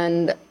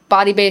and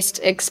body-based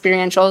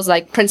experientials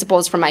like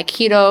principles from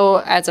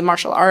Aikido as a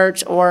martial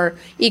art or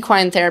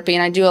equine therapy.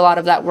 And I do a lot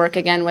of that work,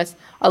 again, with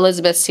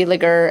Elizabeth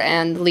Seeliger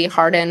and Lee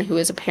Harden, who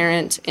is a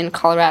parent in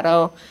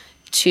Colorado,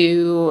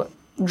 to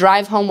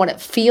drive home what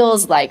it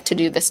feels like to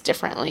do this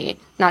differently.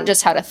 Not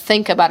just how to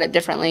think about it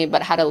differently,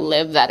 but how to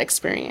live that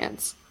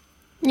experience.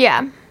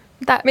 Yeah,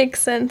 that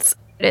makes sense.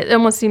 It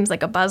almost seems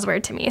like a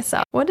buzzword to me.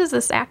 So what is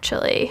this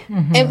actually?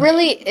 It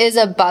really is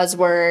a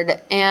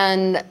buzzword,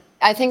 and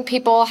I think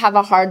people have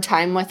a hard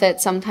time with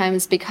it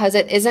sometimes because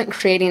it isn't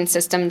creating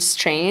systems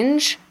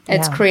change.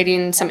 It's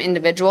creating some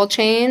individual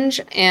change,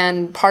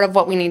 and part of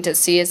what we need to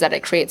see is that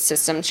it creates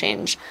system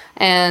change.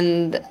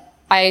 And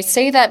I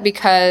say that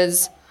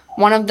because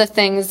one of the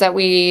things that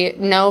we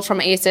know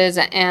from ACEs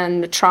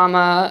and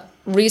trauma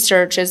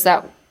research is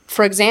that,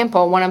 for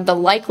example, one of the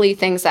likely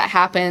things that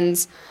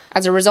happens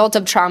as a result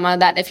of trauma,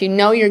 that if you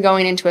know you're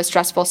going into a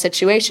stressful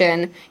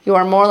situation, you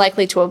are more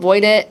likely to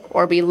avoid it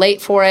or be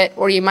late for it,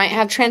 or you might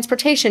have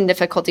transportation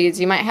difficulties,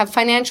 you might have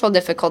financial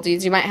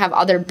difficulties, you might have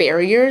other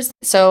barriers.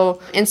 So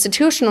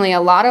institutionally,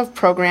 a lot of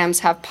programs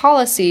have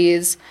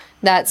policies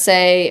that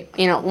say,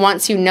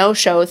 once you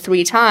no-show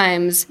 3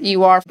 times,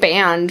 you are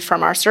banned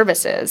from our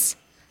services.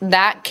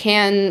 That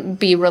can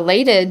be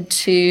related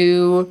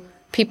to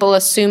people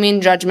assuming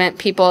judgment,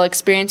 people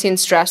experiencing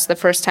stress the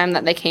first time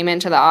that they came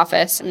into the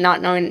office,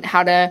 not knowing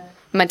how to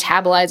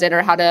metabolize it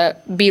or how to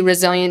be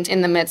resilient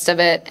in the midst of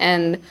it,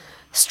 and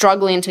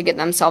struggling to get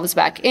themselves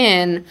back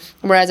in.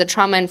 Whereas a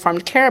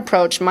trauma-informed care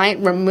approach might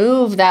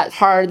remove that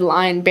hard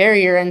line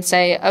barrier and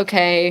say,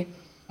 okay,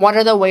 what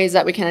are the ways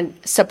that we can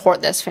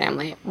support this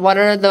family? What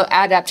are the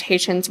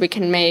adaptations we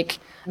can make?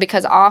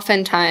 Because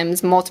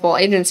oftentimes multiple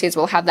agencies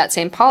will have that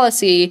same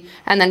policy,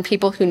 and then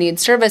people who need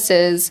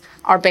services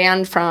are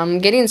banned from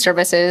getting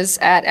services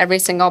at every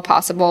single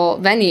possible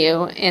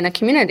venue in a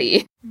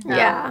community.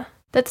 Yeah.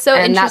 That's so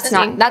interesting.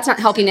 And that's not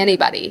helping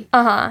anybody.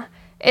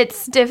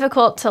 It's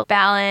difficult to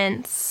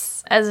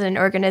balance as an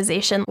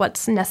organization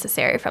what's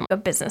necessary from a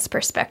business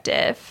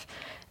perspective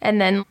and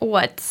then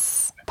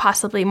what's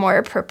possibly more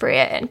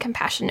appropriate and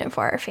compassionate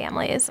for our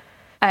families.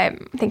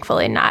 I'm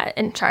thankfully not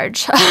in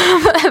charge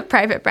of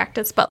private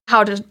practice, but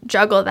how to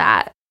juggle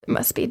that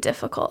must be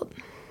difficult.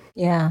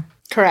 Yeah.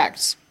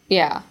 Correct.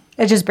 Yeah.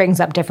 It just brings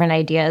up different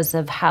ideas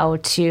of how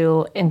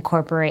to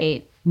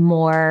incorporate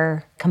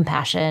more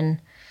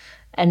compassion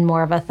and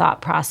more of a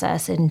thought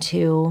process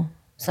into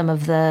some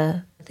of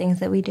the things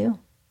that we do.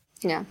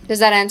 Yeah. Does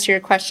that answer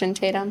your question,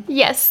 Tatum?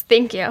 Yes,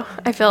 thank you.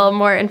 I feel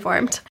more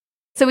informed.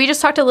 So we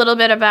just talked a little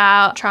bit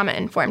about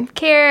trauma-informed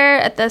care.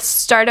 At the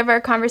start of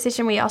our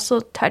conversation, we also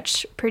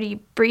touched pretty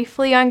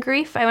briefly on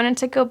grief. I wanted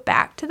to go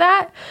back to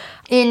that.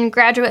 In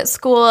graduate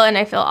school, and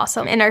I feel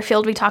also in our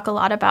field, we talk a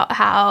lot about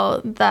how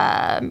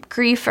the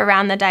grief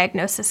around the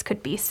diagnosis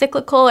could be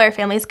cyclical, or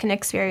families can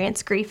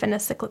experience grief in a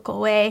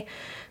cyclical way.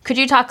 Could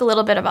you talk a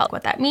little bit about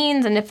what that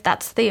means and if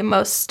that's the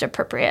most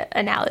appropriate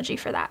analogy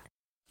for that?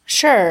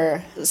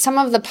 Sure. Some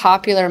of the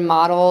popular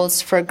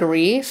models for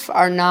grief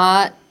are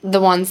not the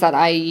ones that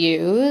I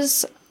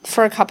use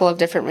for a couple of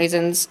different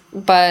reasons.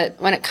 But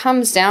when it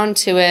comes down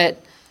to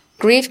it,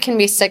 grief can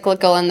be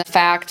cyclical in the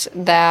fact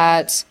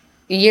that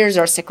years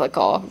are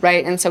cyclical,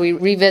 right? And so we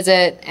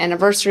revisit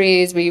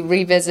anniversaries, we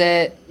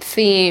revisit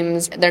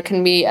themes. There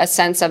can be a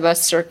sense of a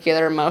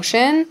circular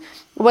motion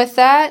with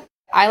that.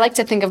 I like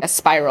to think of a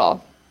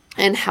spiral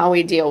and how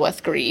we deal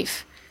with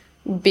grief,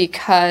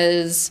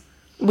 because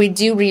we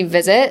do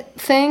revisit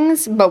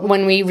things, but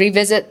when we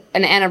revisit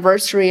an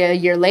anniversary a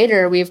year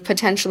later, we've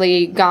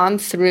potentially gone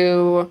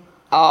through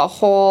a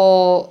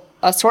whole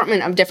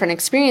assortment of different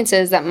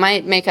experiences that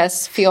might make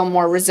us feel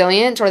more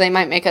resilient, or they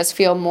might make us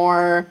feel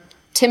more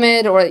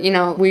timid, or,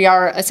 we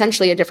are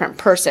essentially a different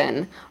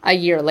person a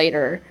year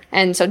later.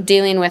 And so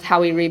dealing with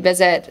how we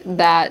revisit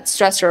that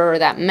stressor or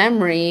that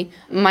memory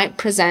might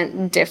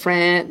present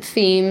different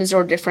themes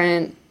or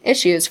different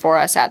issues for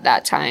us at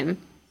that time.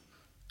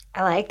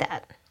 I like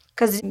that.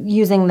 Because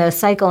using the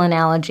cycle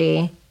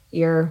analogy,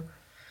 you're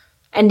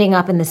ending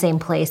up in the same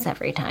place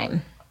every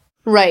time.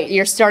 Right.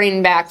 You're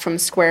starting back from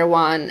square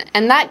one.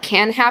 And that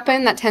can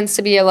happen. That tends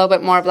to be a little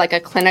bit more of like a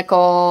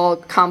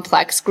clinical,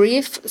 complex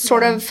grief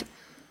sort of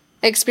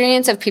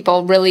experience, of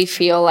people really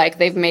feel like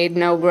they've made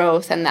no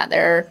growth and that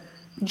they're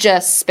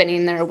just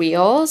spinning their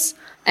wheels.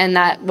 And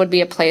that would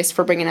be a place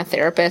for bringing a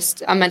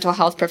therapist, a mental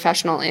health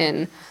professional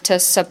in to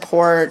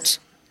support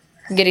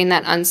getting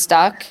that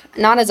unstuck.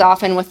 Not as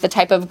often with the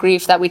type of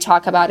grief that we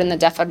talk about in the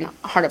deaf and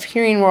hard of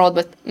hearing world,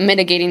 with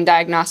mitigating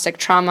diagnostic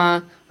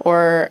trauma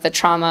or the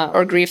trauma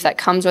or grief that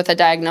comes with a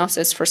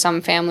diagnosis for some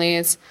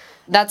families.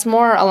 That's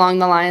more along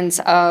the lines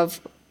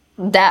of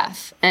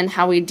death and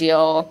how we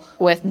deal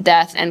with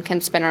death and can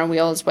spin our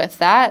wheels with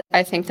that.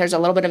 I think there's a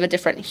little bit of a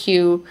different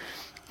hue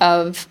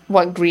of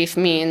what grief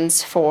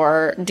means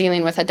for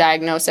dealing with a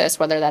diagnosis,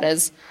 whether that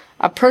is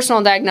a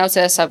personal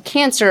diagnosis of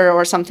cancer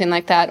or something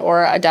like that,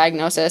 or a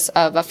diagnosis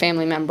of a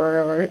family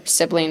member or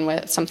sibling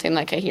with something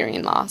like a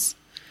hearing loss.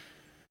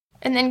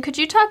 And then could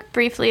you talk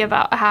briefly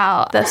about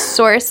how the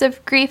source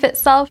of grief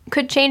itself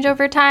could change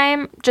over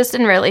time, just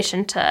in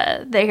relation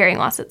to the hearing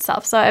loss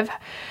itself? So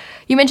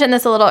you mentioned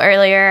this a little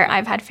earlier.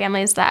 I've had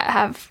families that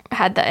have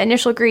had the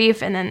initial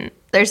grief and then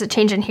there's a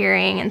change in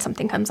hearing and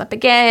something comes up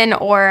again,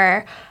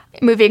 or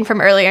moving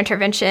from early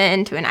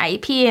intervention to an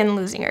IEP and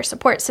losing your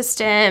support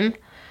system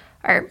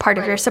or part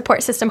of your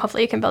support system.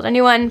 Hopefully you can build a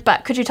new one.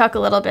 But could you talk a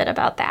little bit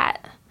about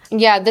that?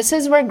 Yeah, this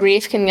is where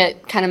grief can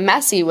get kind of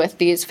messy with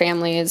these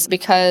families,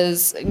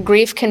 because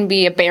grief can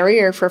be a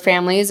barrier for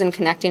families in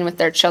connecting with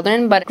their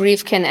children, but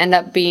grief can end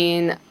up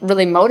being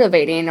really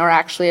motivating or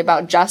actually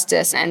about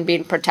justice and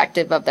being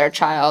protective of their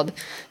child.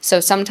 So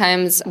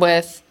sometimes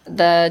with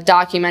the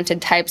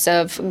documented types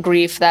of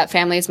grief that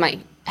families might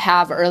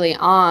have early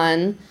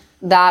on,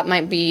 that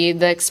might be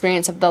the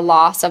experience of the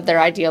loss of their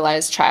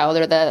idealized child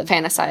or the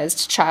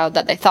fantasized child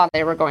that they thought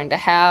they were going to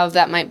have.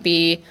 That might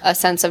be a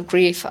sense of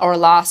grief or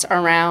loss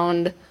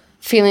around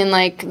feeling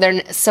like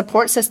their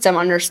support system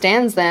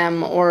understands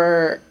them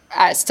or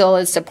still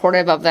is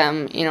supportive of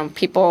them. You know,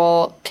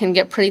 people can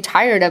get pretty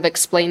tired of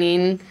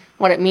explaining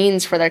what it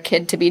means for their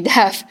kid to be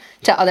deaf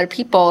to other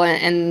people,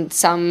 and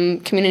some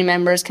community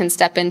members can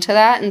step into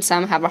that and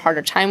some have a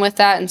harder time with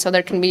that, and so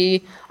there can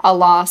be a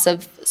loss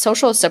of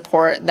social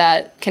support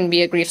that can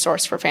be a grief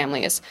source for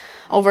families.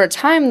 Over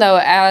time,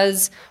 though,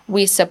 as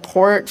we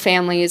support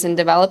families in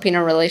developing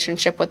a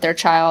relationship with their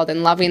child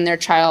and loving their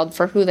child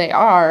for who they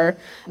are,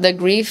 the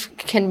grief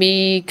can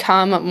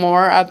become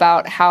more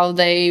about how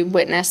they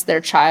witness their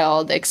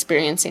child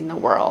experiencing the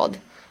world,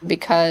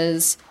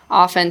 because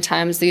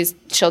oftentimes these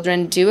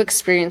children do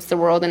experience the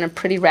world in a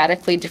pretty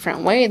radically different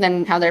way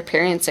than how their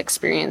parents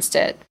experienced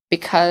it,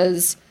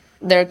 because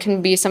there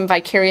can be some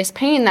vicarious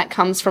pain that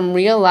comes from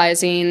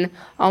realizing,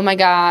 oh my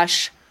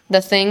gosh,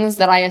 the things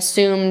that I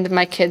assumed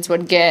my kids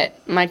would get,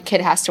 my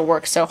kid has to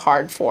work so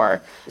hard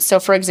for. So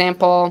for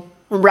example,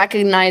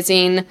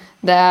 recognizing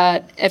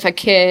that if a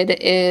kid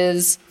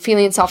is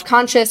feeling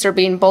self-conscious or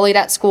being bullied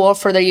at school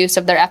for their use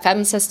of their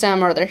FM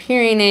system or their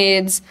hearing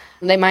aids,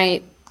 they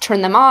might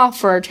turn them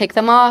off or take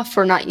them off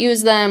or not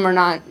use them or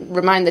not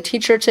remind the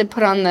teacher to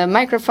put on the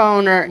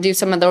microphone or do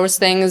some of those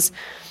things.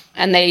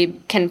 And they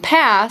can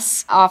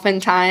pass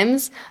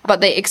oftentimes, but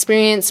they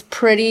experience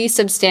pretty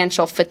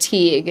substantial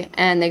fatigue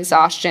and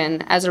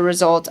exhaustion as a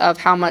result of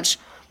how much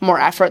more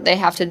effort they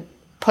have to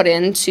put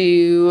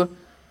into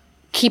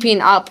keeping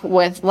up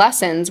with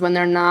lessons when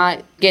they're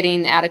not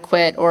getting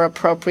adequate or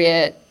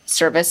appropriate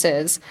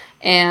services.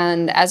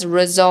 And as a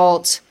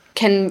result,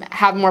 can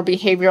have more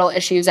behavioral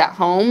issues at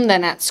home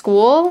than at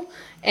school.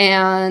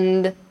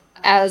 And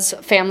as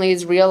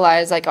families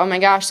realize, like, oh my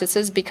gosh, this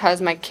is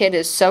because my kid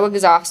is so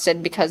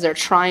exhausted because they're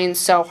trying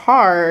so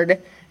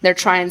hard, they're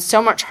trying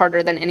so much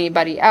harder than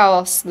anybody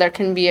else, there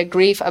can be a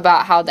grief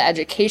about how the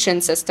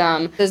education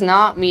system is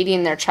not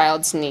meeting their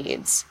child's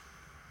needs.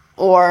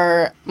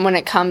 Or when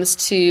it comes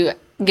to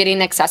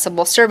getting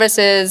accessible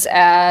services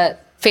at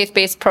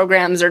faith-based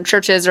programs or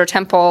churches or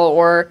temple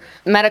or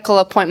medical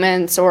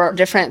appointments or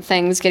different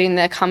things, getting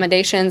the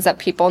accommodations that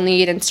people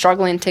need and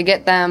struggling to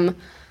get them,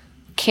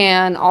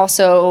 can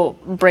also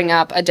bring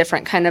up a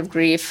different kind of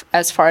grief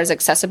as far as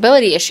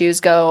accessibility issues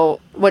go,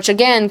 which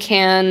again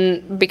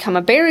can become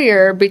a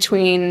barrier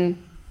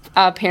between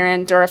a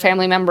parent or a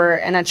family member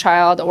and a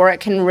child, or it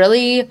can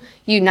really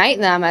unite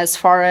them as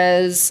far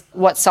as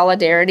what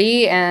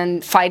solidarity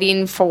and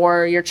fighting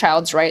for your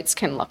child's rights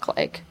can look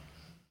like.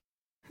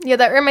 Yeah,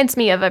 that reminds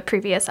me of a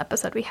previous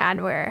episode we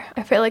had where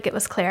I feel like it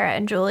was Clara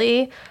and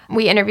Julie.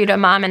 We interviewed a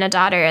mom and a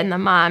daughter, and the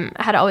mom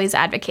had always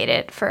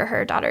advocated for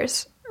her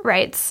daughter's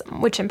rights,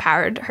 which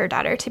empowered her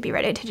daughter to be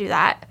ready to do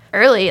that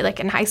early, like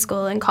in high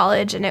school and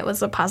college. And it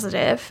was a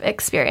positive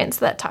experience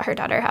that taught her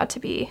daughter how to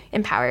be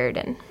empowered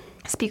and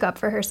speak up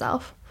for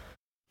herself.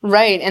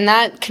 Right, and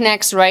that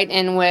connects right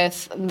in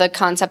with the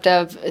concept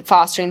of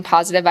fostering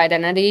positive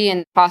identity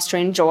and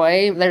fostering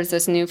joy. There's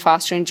this new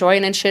Fostering Joy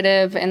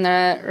initiative in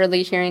the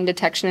early hearing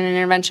detection and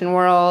intervention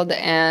world,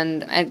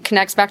 and it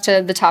connects back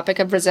to the topic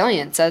of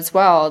resilience as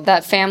well,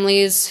 that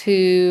families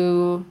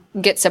who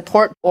get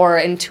support or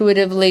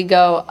intuitively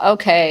go,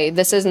 okay,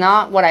 this is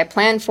not what I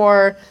planned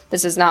for,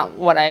 this is not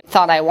what I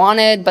thought I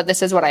wanted, but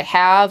this is what I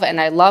have, and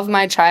I love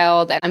my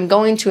child, and I'm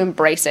going to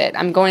embrace it.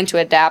 I'm going to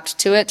adapt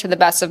to it to the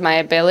best of my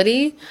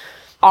ability,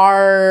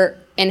 are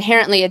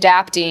inherently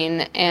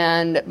adapting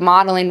and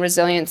modeling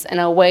resilience in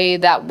a way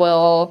that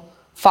will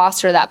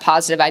foster that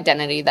positive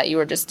identity that you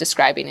were just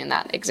describing in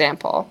that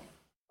example.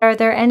 Are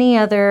there any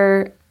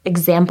other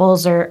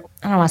examples, or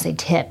I don't want to say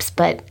tips,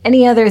 but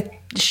any other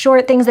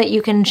short things that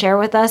you can share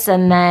with us?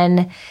 And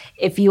then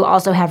if you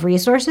also have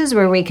resources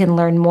where we can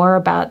learn more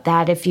about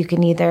that, if you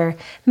can either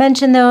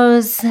mention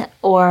those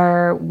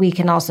or we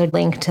can also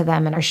link to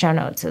them in our show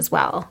notes as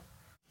well.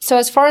 So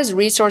as far as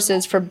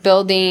resources for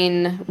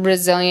building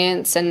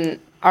resilience and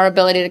our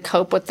ability to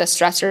cope with the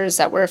stressors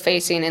that we're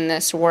facing in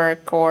this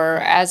work or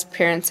as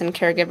parents and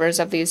caregivers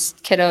of these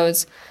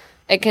kiddos,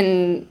 it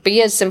can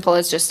be as simple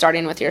as just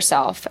starting with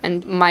yourself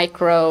and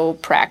micro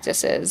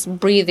practices.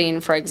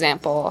 Breathing, for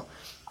example.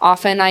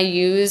 Often I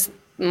use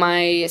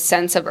my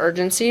sense of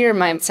urgency or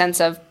my sense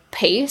of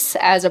pace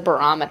as a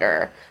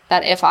barometer.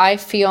 That if I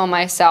feel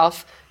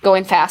myself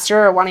going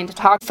faster or wanting to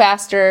talk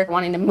faster,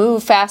 wanting to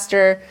move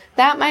faster,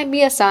 that might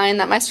be a sign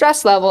that my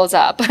stress level is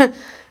up.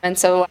 And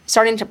so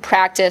starting to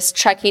practice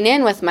checking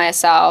in with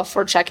myself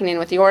or checking in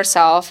with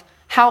yourself,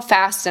 how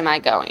fast am I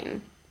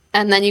going?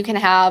 And then you can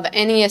have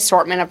any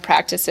assortment of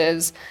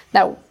practices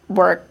that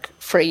work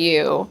for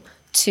you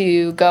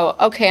to go,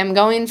 okay, I'm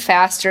going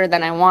faster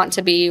than I want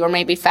to be, or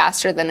maybe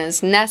faster than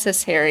is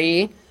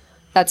necessary.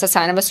 That's a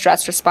sign of a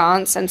stress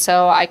response. And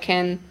so I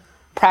can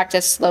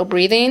practice slow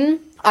breathing.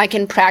 I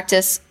can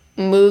practice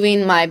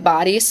moving my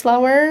body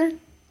slower.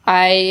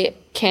 I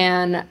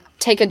can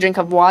take a drink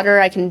of water.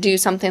 I can do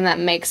something that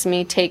makes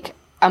me take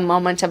a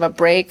moment of a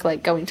break,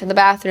 like going to the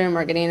bathroom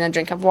or getting a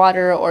drink of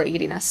water or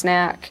eating a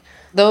snack.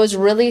 Those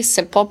really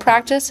simple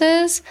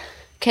practices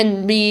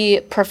can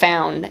be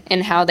profound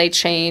in how they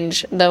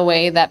change the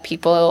way that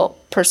people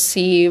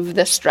perceive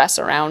the stress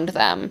around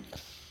them.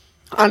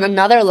 On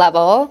another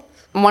level,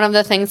 one of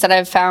the things that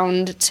I've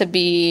found to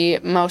be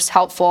most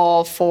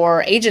helpful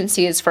for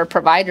agencies, for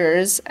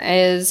providers,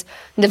 is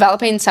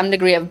developing some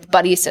degree of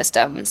buddy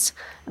systems.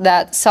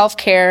 That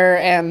self-care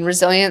and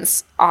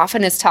resilience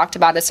often is talked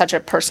about as such a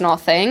personal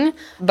thing,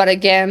 but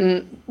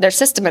again, they're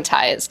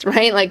systematized,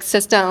 right?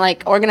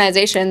 Like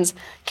organizations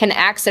can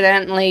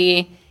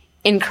accidentally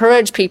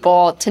encourage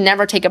people to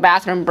never take a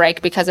bathroom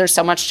break because there's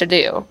so much to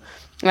do.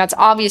 And that's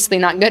obviously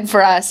not good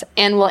for us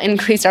and will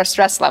increase our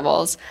stress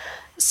levels.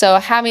 So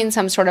having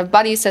some sort of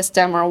buddy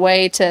system or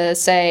way to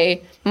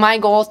say, my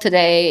goal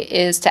today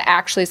is to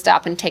actually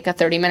stop and take a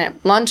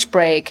 30-minute lunch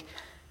break.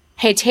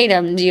 Hey,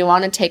 Tatum, do you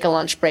want to take a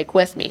lunch break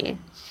with me?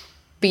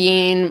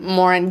 Being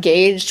more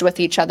engaged with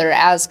each other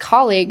as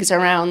colleagues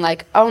around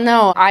like, oh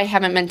no, I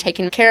haven't been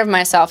taking care of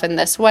myself in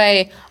this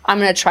way. I'm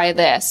going to try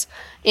this.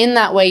 In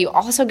that way, you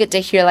also get to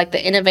hear like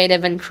the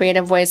innovative and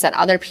creative ways that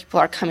other people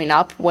are coming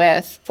up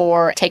with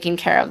for taking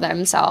care of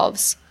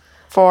themselves.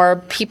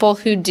 For people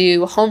who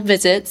do home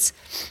visits,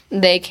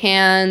 they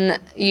can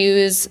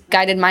use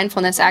guided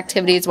mindfulness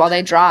activities while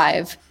they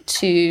drive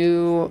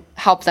to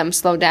help them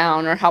slow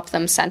down or help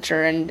them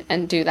center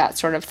and do that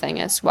sort of thing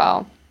as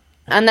well.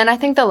 And then I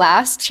think the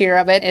last tier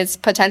of it is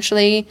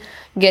potentially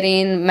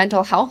getting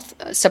mental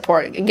health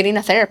support, getting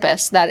a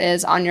therapist that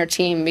is on your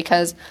team,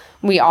 because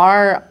we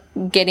are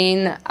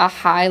getting a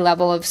high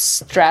level of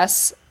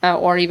stress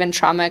or even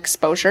trauma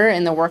exposure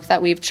in the work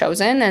that we've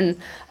chosen, and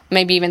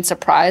maybe even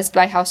surprised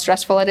by how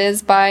stressful it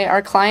is by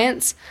our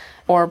clients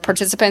or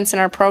participants in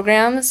our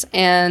programs.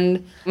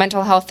 And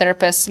mental health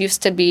therapists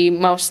used to be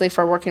mostly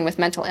for working with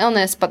mental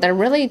illness, but they're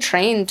really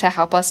trained to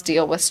help us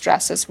deal with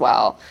stress as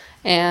well.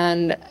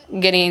 And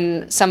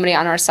getting somebody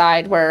on our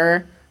side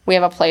where we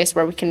have a place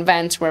where we can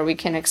vent, where we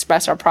can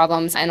express our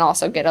problems, and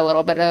also get a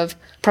little bit of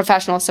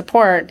professional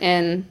support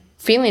in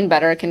feeling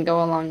better can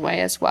go a long way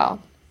as well.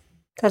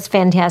 That's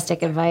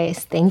fantastic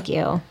advice. Thank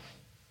you.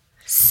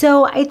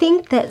 So I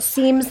think that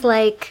seems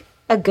like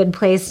a good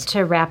place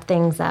to wrap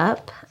things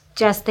up.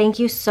 Jess, thank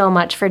you so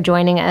much for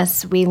joining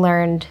us. We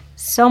learned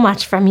so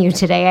much from you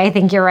today. I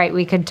think you're right.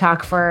 We could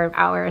talk for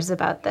hours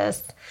about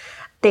this.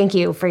 Thank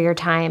you for your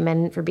time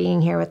and for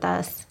being here with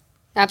us.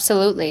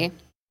 Absolutely.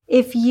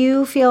 If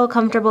you feel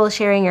comfortable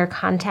sharing your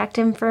contact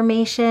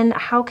information,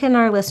 how can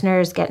our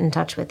listeners get in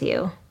touch with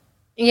you?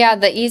 Yeah,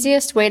 the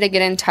easiest way to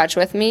get in touch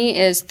with me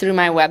is through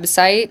my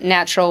website,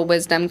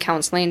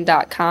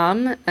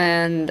 naturalwisdomcounseling.com,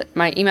 and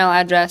my email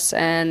address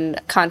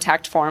and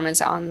contact form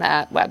is on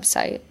that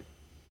website.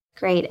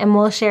 Great. And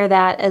we'll share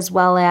that as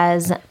well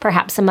as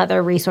perhaps some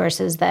other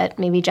resources that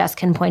maybe Jess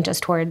can point us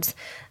towards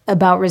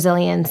about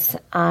resilience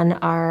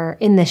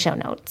in the show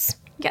notes.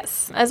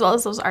 Yes, as well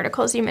as those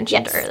articles you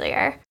mentioned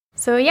earlier.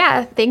 So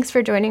yeah, thanks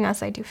for joining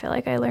us. I do feel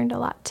like I learned a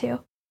lot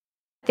too.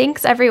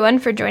 Thanks everyone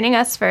for joining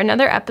us for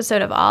another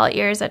episode of All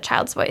Ears at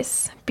Child's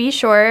Voice. Be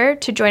sure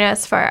to join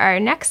us for our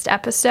next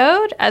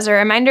episode. As a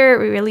reminder,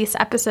 we release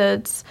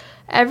episodes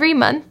every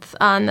month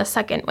on the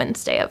second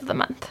Wednesday of the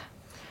month.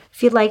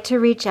 If you'd like to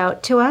reach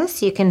out to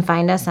us, you can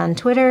find us on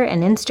Twitter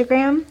and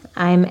Instagram.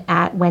 I'm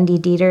at Wendy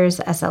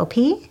Dieters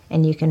SLP,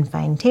 and you can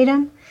find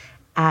Tatum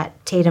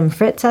at Tatum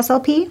Fritz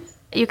SLP.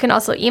 You can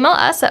also email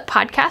us at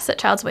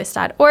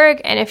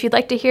podcast@childsvoice.org. And if you'd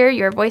like to hear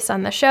your voice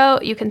on the show,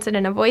 you can send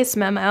in a voice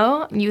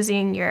memo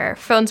using your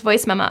phone's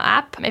voice memo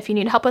app. If you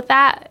need help with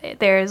that,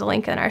 there's a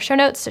link in our show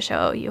notes to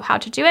show you how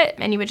to do it.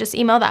 And you would just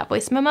email that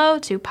voice memo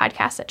to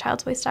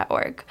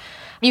podcast@childsvoice.org.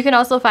 You can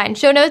also find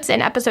show notes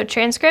and episode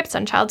transcripts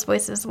on Child's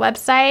Voice's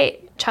website,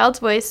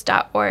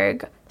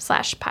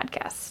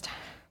 childsvoice.org/podcast.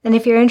 And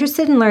if you're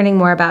interested in learning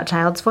more about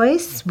Child's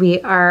Voice,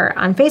 we are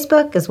on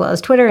Facebook as well as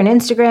Twitter and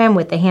Instagram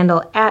with the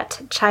handle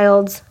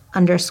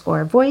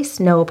 @childs_voice,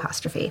 no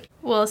apostrophe.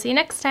 We'll see you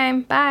next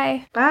time.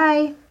 Bye.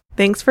 Bye.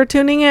 Thanks for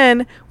tuning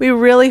in. We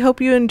really hope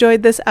you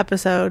enjoyed this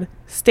episode.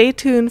 Stay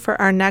tuned for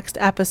our next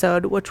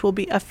episode, which will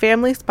be a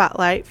family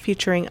spotlight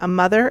featuring a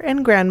mother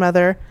and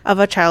grandmother of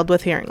a child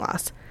with hearing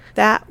loss.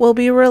 That will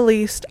be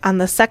released on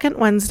the second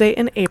Wednesday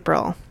in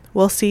April.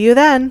 We'll see you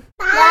then.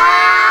 Bye.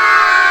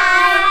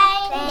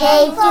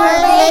 Thanks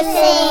for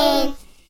listening.